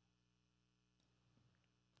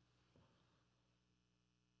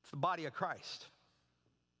 It's the body of Christ.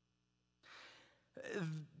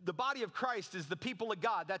 The body of Christ is the people of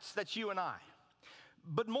God. That's you and I.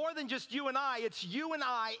 But more than just you and I, it's you and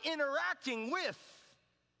I interacting with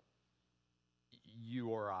you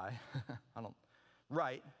or I.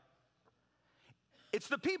 Right. It's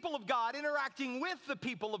the people of God interacting with the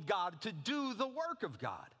people of God to do the work of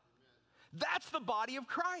God. That's the body of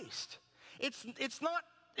Christ. It's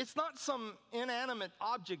not some inanimate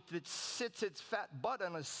object that sits its fat butt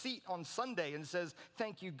on a seat on Sunday and says,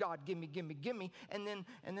 thank you, God, give me, and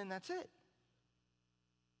then that's it.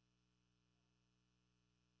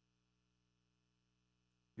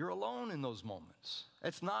 You're alone in those moments.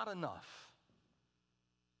 It's not enough.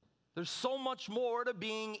 There's so much more to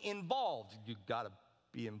being involved. You've got to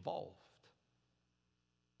be involved.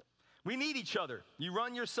 We need each other. You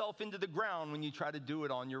run yourself into the ground when you try to do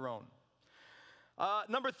it on your own.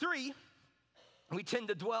 Number 3, we tend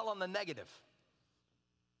to dwell on the negative.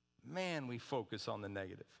 Man, we focus on the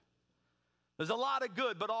negative. There's a lot of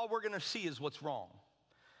good, but all we're going to see is what's wrong.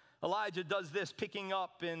 Elijah does this, picking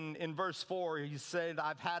up in verse 4. He said,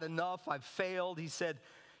 I've had enough. I've failed. He said,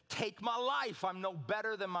 take my life. I'm no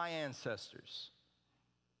better than my ancestors.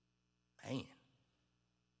 Man,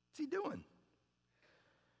 what's he doing?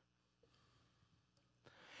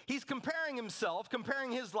 He's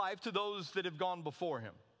comparing his life to those that have gone before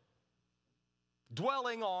him.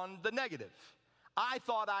 Dwelling on the negative. I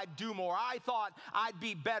thought I'd do more. I thought I'd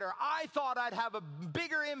be better. I thought I'd have a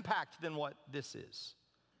bigger impact than what this is.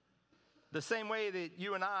 The same way that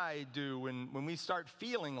you and I do when we start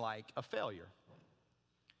feeling like a failure.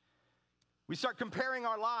 We start comparing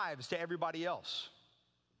our lives to everybody else.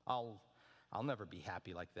 I'll never be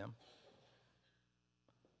happy like them.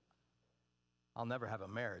 I'll never have a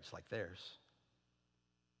marriage like theirs.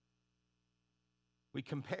 We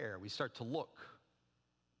compare. We start to look.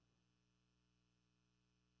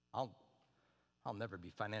 I'll never be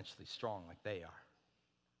financially strong like they are.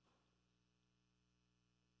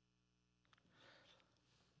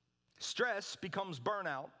 Stress becomes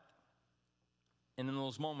burnout, and in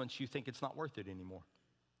those moments you think it's not worth it anymore.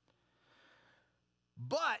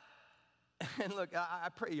 But, and look, I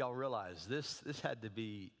pray y'all realize this had to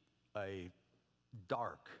be a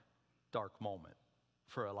dark moment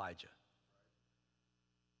for Elijah.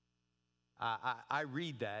 I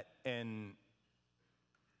read that and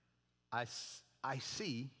I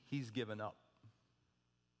see he's given up.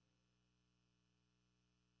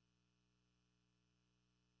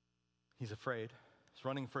 He's afraid. He's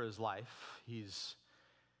running for his life. He's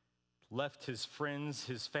left his friends,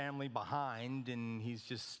 his family behind, and he's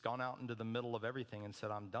just gone out into the middle of everything and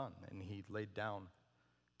said, I'm done. And he laid down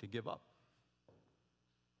to give up.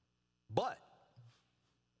 But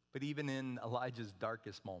even in Elijah's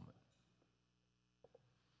darkest moment,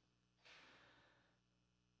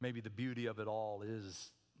 maybe the beauty of it all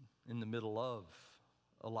is in the middle of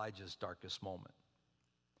Elijah's darkest moment.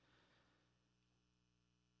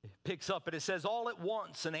 It picks up and it says, all at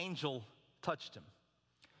once an angel touched him.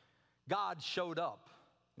 God showed up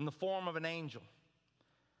in the form of an angel.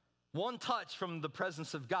 One touch from the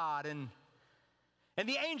presence of God, and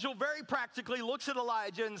the angel very practically looks at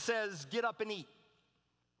Elijah and says, get up and eat.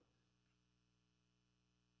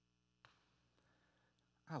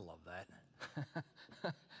 I love that.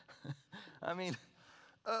 I mean,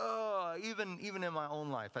 even in my own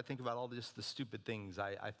life, I think about all just the stupid things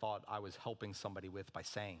I thought I was helping somebody with by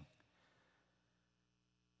saying.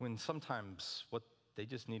 When sometimes what they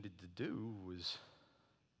just needed to do was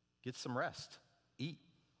get some rest, eat,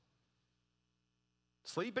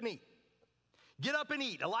 sleep and eat. Get up and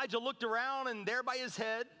eat. Elijah looked around, and there by his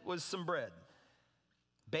head was some bread,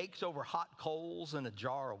 baked over hot coals and a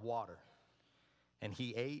jar of water. And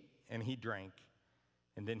he ate and he drank,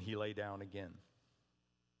 and then he lay down again.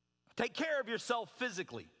 Take care of yourself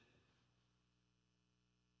physically.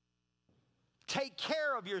 Take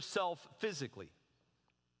care of yourself physically.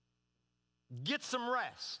 Get some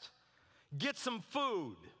rest. Get some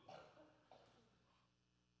food.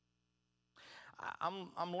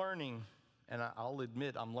 I'm learning, and I'll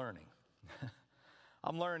admit I'm learning.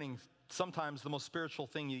 I'm learning sometimes the most spiritual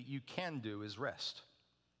thing you can do is rest.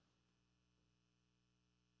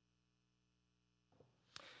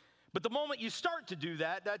 But the moment you start to do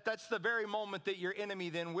that's the very moment that your enemy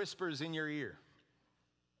then whispers in your ear.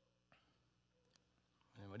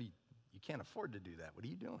 And you can't afford to do that. What are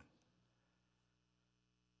you doing?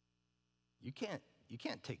 You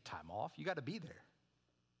can't take time off. You got to be there.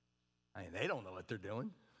 I mean, they don't know what they're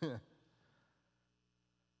doing.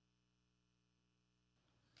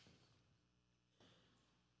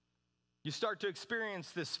 You start to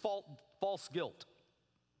experience this false guilt.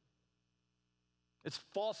 It's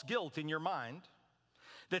false guilt in your mind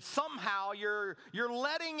that somehow you're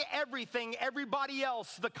letting everything, everybody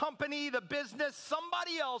else, the company, the business,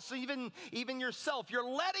 somebody else, even yourself, you're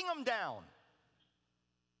letting them down.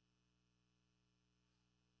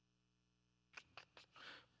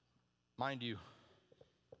 Mind you,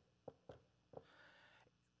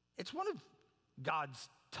 it's one of God's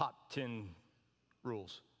top 10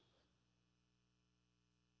 rules.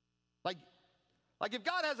 Like if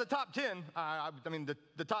God has a top 10, I mean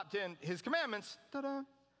the top 10, his commandments, ta-da,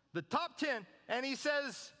 the top 10, and he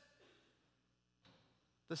says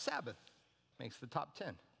the Sabbath makes the top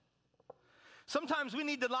 10. Sometimes we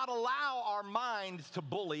need to not allow our minds to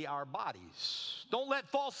bully our bodies. Don't let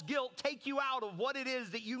false guilt take you out of what it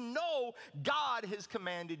is that you know God has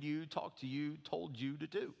commanded you, talked to you, told you to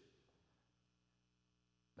do.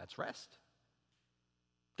 That's rest.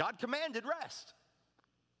 God commanded rest.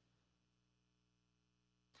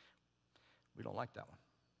 We don't like that one.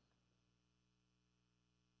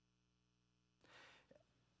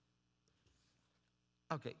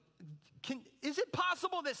 Okay. Is it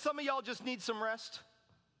possible that some of y'all just need some rest?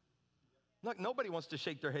 Look, nobody wants to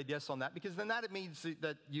shake their head yes on that, because then that means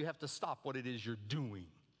that you have to stop what it is you're doing.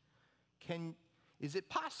 Is it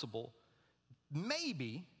possible,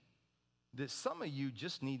 maybe, that some of you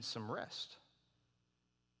just need some rest?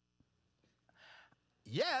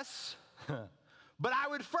 Yes, but I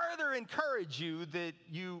would further encourage you that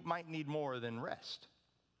you might need more than rest.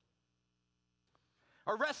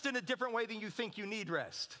 Or rest in a different way than you think you need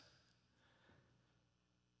rest.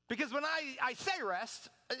 Because when I say rest,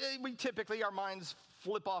 we typically, our minds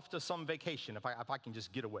flip off to some vacation. If I can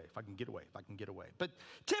just get away, if I can get away. But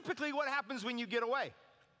typically what happens when you get away?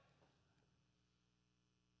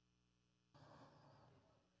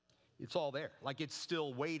 It's all there. Like it's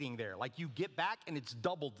still waiting there. Like you get back and it's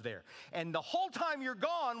doubled there. And the whole time you're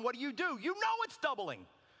gone, what do? You know it's doubling.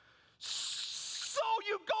 So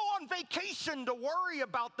you go on vacation to worry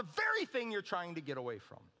about the very thing you're trying to get away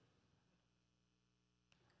from.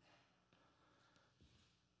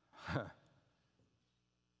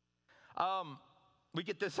 We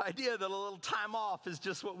get this idea that a little time off is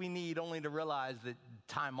just what we need, only to realize that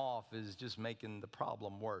time off is just making the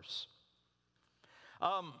problem worse.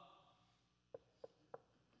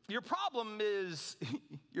 Your problem is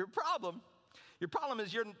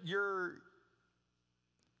you're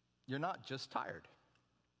not just tired.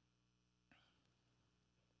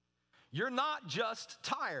 You're not just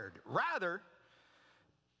tired. Rather,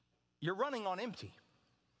 you're running on empty.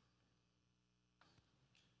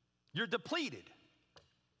 You're depleted.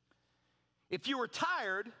 If you were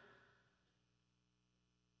tired,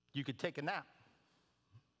 you could take a nap.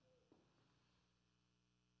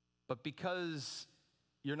 But because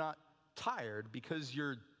you're not tired, because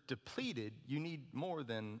you're depleted, you need more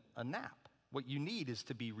than a nap. What you need is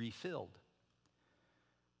to be refilled.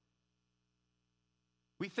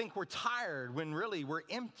 We think we're tired when really we're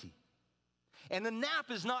empty. And the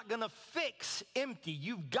nap is not going to fix empty.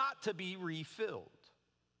 You've got to be refilled.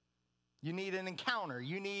 You need an encounter.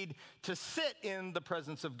 You need to sit in the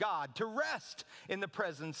presence of God, to rest in the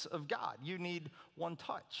presence of God. You need one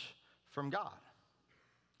touch from God.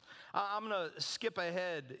 I'm going to skip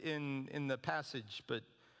ahead in the passage, but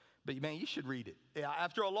man, you should read it.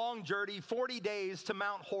 After a long journey, 40 days to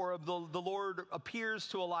Mount Horeb, the Lord appears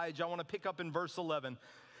to Elijah. I want to pick up in verse 11.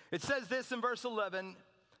 It says this in verse 11,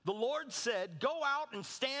 the Lord said, "Go out and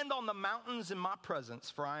stand on the mountains in my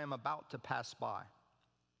presence, for I am about to pass by."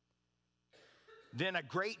 Then a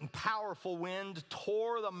great and powerful wind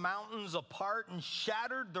tore the mountains apart and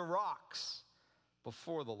shattered the rocks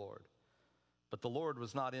before the Lord. But the Lord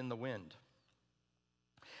was not in the wind.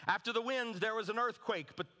 After the wind, there was an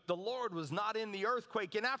earthquake, but the Lord was not in the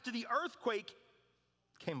earthquake. And after the earthquake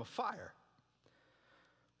came a fire,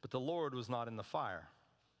 but the Lord was not in the fire.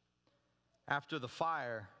 After the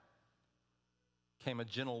fire came a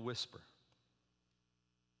gentle whisper.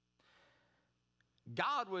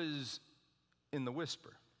 God was in the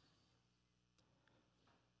whisper.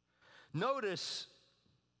 Notice,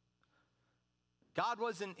 God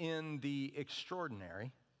wasn't in the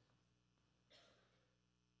extraordinary,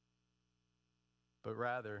 but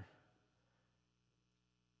rather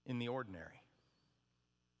in the ordinary.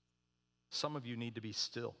 Some of you need to be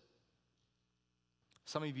still.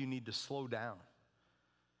 Some of you need to slow down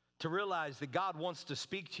to realize that God wants to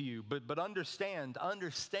speak to you, but understand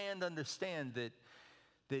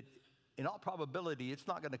that in all probability, it's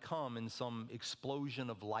not going to come in some explosion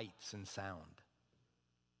of lights and sound.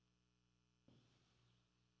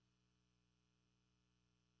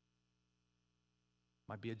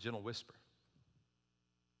 Might be a gentle whisper.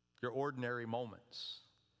 Your ordinary moments,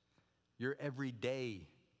 your everyday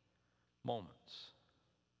moments.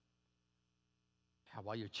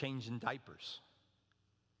 While you're changing diapers,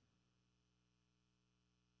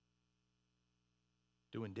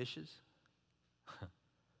 doing dishes,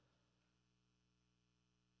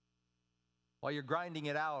 while you're grinding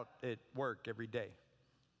it out at work every day,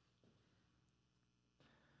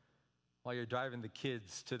 while you're driving the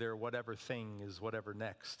kids to their whatever thing is whatever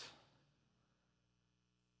next.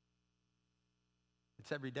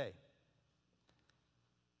 It's every day.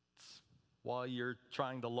 It's while you're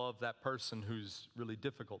trying to love that person who's really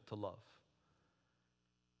difficult to love.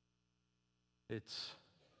 It's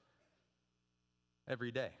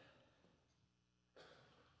every day.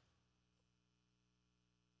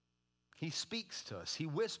 He speaks to us. He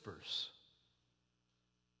whispers.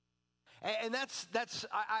 And that's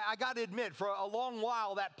I got to admit, for a long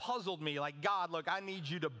while that puzzled me. Like, God, look, I need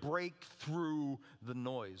you to break through the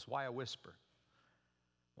noise. Why a whisper?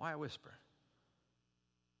 Why a whisper?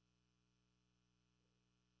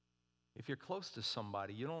 If you're close to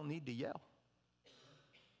somebody, you don't need to yell.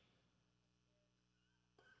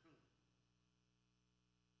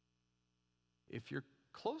 If you're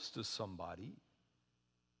close to somebody,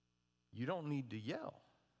 you don't need to yell.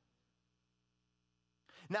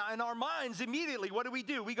 Now, in our minds, immediately, what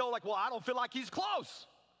do? We go like, well, I don't feel like he's close.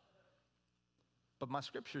 But my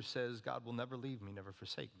scripture says God will never leave me, never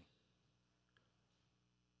forsake me.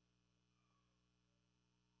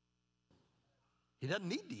 He doesn't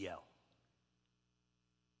need to yell.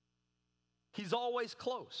 He's always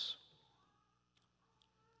close.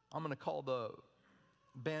 I'm going to call the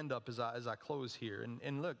band up as I close here.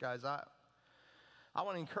 And look, guys, I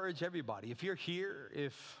want to encourage everybody. If you're here,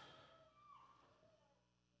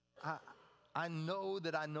 I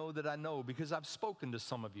know because I've spoken to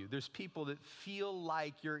some of you. There's people that feel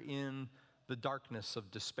like you're in the darkness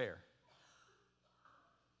of despair.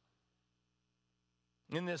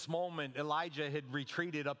 In this moment, Elijah had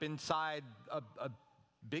retreated up inside a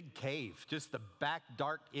big cave, just the back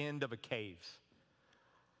dark end of a cave.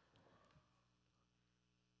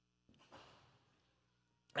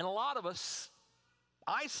 And a lot of us,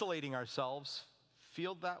 isolating ourselves,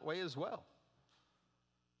 feel that way as well.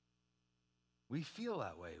 We feel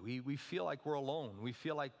that way. We feel like we're alone. We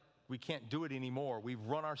feel like we can't do it anymore. We've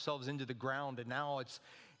run ourselves into the ground, and now it's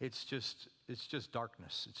just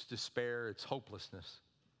darkness. It's despair. It's hopelessness.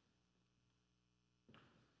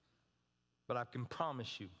 But I can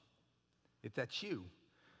promise you, if that's you,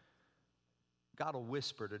 God will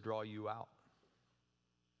whisper to draw you out.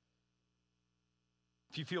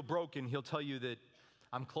 If you feel broken, He'll tell you that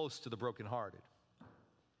I'm close to the brokenhearted.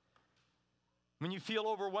 When you feel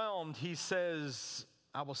overwhelmed, He says,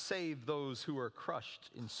 I will save those who are crushed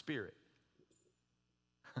in spirit.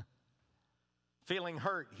 Feeling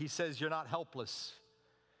hurt, He says, you're not helpless.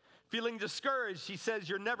 Feeling discouraged, He says,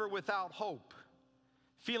 you're never without hope.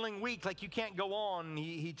 Feeling weak, like you can't go on,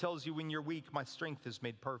 he tells you, when you're weak, my strength is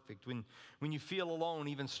made perfect. When you feel alone,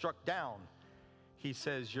 even struck down, He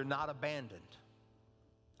says, you're not abandoned.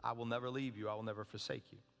 I will never leave you. I will never forsake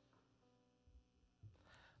you.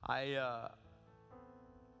 I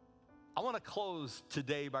want to close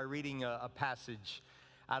today by reading a passage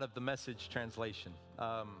out of the Message translation.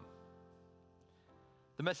 The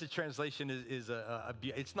Message translation is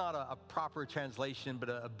it's not a proper translation, but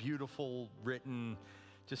a beautiful written,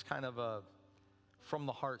 just kind of a from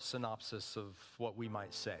the heart synopsis of what we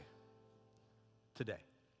might say today.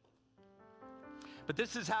 But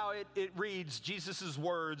this is how it reads, Jesus'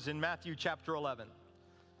 words in Matthew chapter 11.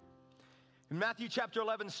 In Matthew chapter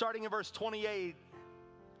 11, starting in verse 28,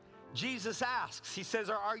 Jesus asks, He says,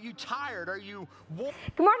 are you tired? Are you worn?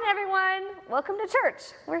 Good morning, everyone. Welcome to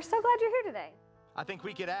church. We're so glad you're here today. I think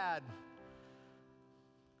we could add,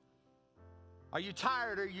 are you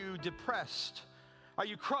tired? Are you depressed? Are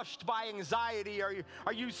you crushed by anxiety?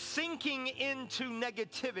 Are you sinking into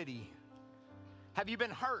negativity? Have you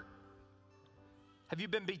been hurt? Have you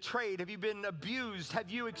been betrayed? Have you been abused? Have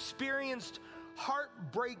you experienced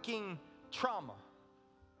heartbreaking trauma?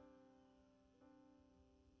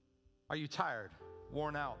 Are you tired,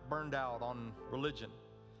 worn out, burned out on religion?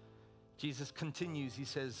 Jesus continues, He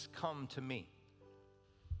says, come to me.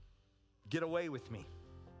 Get away with me.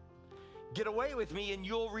 Get away with me and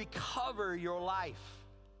you'll recover your life.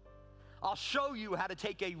 I'll show you how to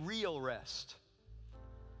take a real rest.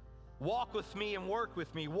 Walk with me and work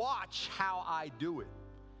with me. Watch how I do it.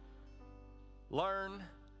 Learn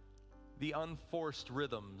the unforced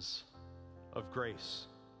rhythms of grace.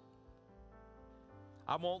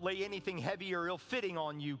 I won't lay anything heavy or ill-fitting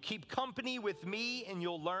on you. Keep company with me and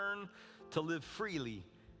you'll learn to live freely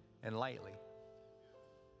and lightly.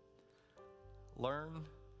 Learn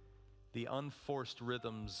the unforced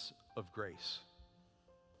rhythms of grace.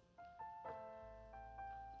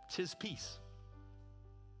 It's His peace.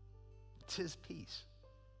 It's His peace.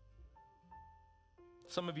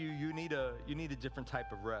 Some of you need a different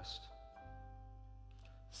type of rest.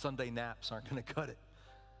 Sunday naps aren't going to cut it.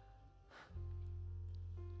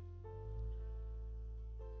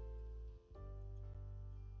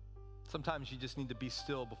 Sometimes you just need to be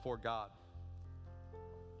still before God.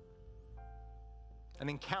 An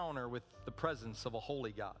encounter with the presence of a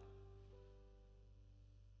holy God.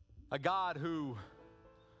 A God who's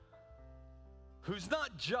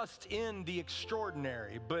not just in the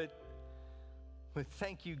extraordinary, but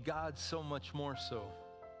thank you, God, so much more so.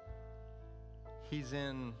 He's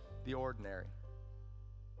in the ordinary,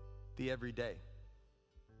 the everyday.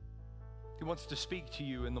 He wants to speak to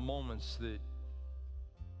you in the moments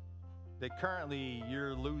that currently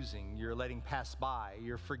you're losing, you're letting pass by,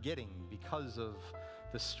 you're forgetting because of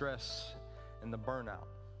the stress and the burnout.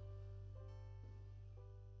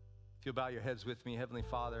 If you'll bow your heads with me, Heavenly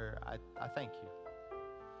Father, I thank you.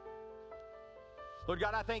 Lord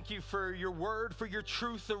God, I thank you for your word, for your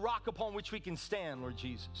truth, the rock upon which we can stand, Lord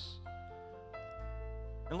Jesus.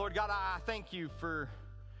 And Lord God, I thank you for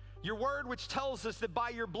your word, which tells us that by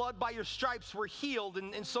your blood, by your stripes, we're healed.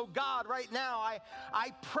 And so, God, right now,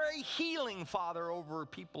 I pray healing, Father, over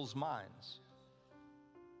people's minds.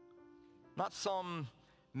 Not some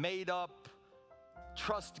made up,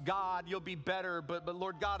 trust God, you'll be better, but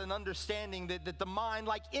Lord God, an understanding that the mind,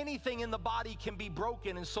 like anything in the body, can be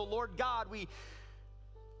broken. And so, Lord God, we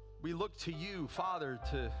look to you, Father,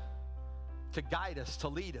 to guide us, to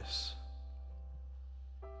lead us.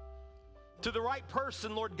 To the right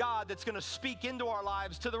person, Lord God, that's going to speak into our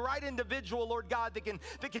lives. To the right individual, Lord God, that can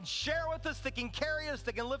share with us, that can carry us,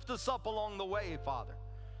 that can lift us up along the way, Father.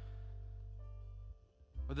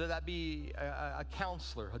 whether that be a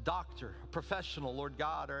counselor, a doctor, a professional, Lord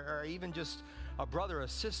God, or even just a brother, a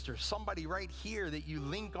sister, somebody right here that you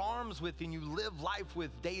link arms with and you live life with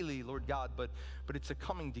daily, Lord God, but it's a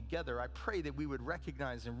coming together. I pray that we would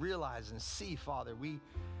recognize and realize and see, Father, we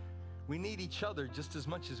need each other just as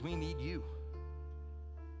much as we need you.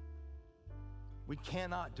 We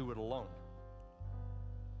cannot do it alone.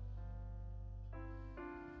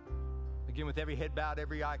 Again, with every head bowed,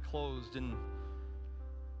 every eye closed, and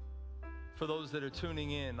for those that are tuning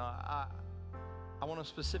in, I want to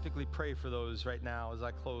specifically pray for those right now as I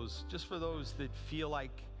close, just for those that feel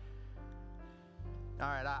like, all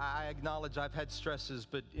right, I acknowledge I've had stresses,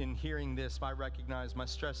 but in hearing this, I recognize my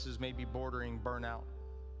stresses may be bordering burnout.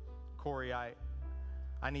 Corey, I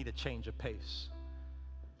need a change of pace.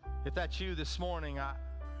 If that's you this morning,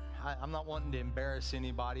 I'm not wanting to embarrass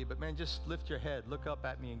anybody, but man, just lift your head, look up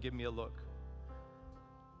at me and give me a look.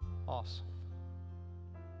 Awesome.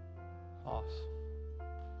 Awesome.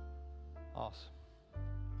 Awesome.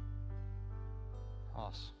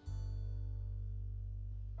 Awesome.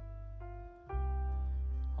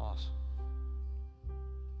 Awesome.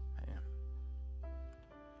 Man.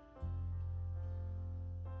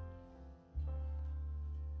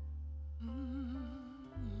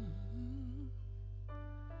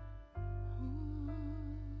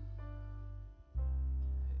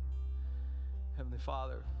 Heavenly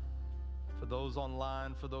Father, for those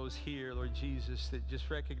online, for those here, Lord Jesus, that just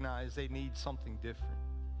recognize they need something different.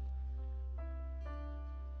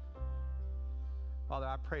 Father,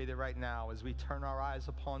 I pray that right now, as we turn our eyes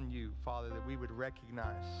upon you, Father, that we would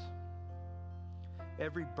recognize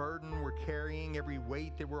every burden we're carrying, every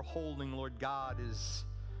weight that we're holding, Lord God, is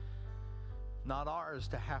not ours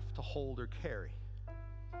to have to hold or carry.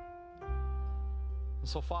 And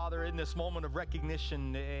so, Father, in this moment of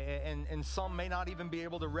recognition, and some may not even be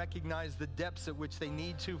able to recognize the depths at which they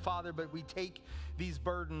need to, Father, but we take these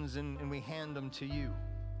burdens and we hand them to you.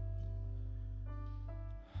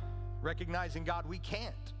 Recognizing, God, we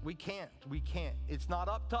can't. It's not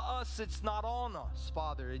up to us. It's not on us,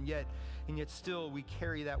 Father. And yet still we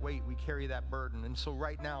carry that weight. We carry that burden. And so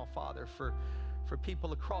right now, Father, for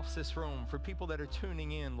people across this room, for people that are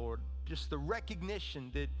tuning in, Lord, just the recognition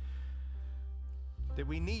that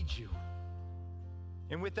we need you.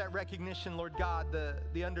 And with that recognition, Lord God,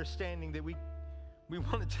 the understanding that we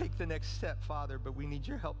want to take the next step, Father, but we need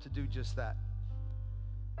your help to do just that.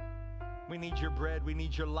 We need your bread, we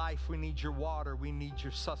need your life, we need your water, we need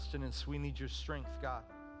your sustenance, we need your strength, God.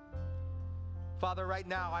 Father, right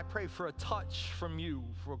now I pray for a touch from you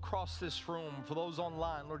for across this room, for those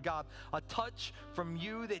online, Lord God, a touch from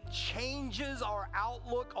you that changes our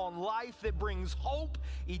outlook on life, that brings hope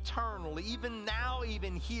eternally. Even now,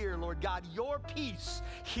 even here, Lord God, your peace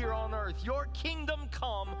here on earth, your kingdom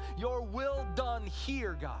come, your will done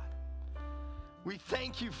here, God. We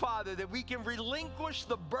thank you, Father, that we can relinquish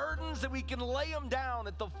the burdens, that we can lay them down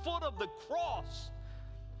at the foot of the cross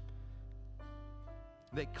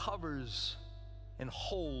that covers and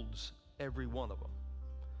holds every one of them.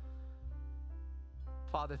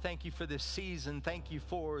 Father, thank you for this season. Thank you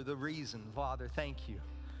for the reason. Father, thank you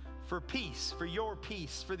for peace, for your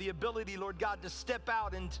peace, for the ability, Lord God, to step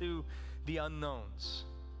out into the unknowns.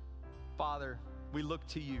 Father, we look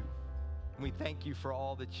to you. We thank you for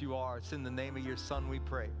all that you are. It's in the name of your Son we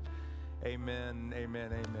pray. Amen, amen,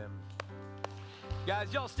 amen.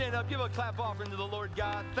 Guys, y'all stand up. Give a clap offering to the Lord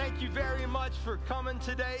God. Thank you very much for coming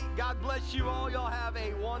today. God bless you all. Y'all have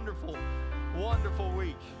a wonderful, wonderful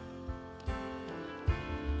week.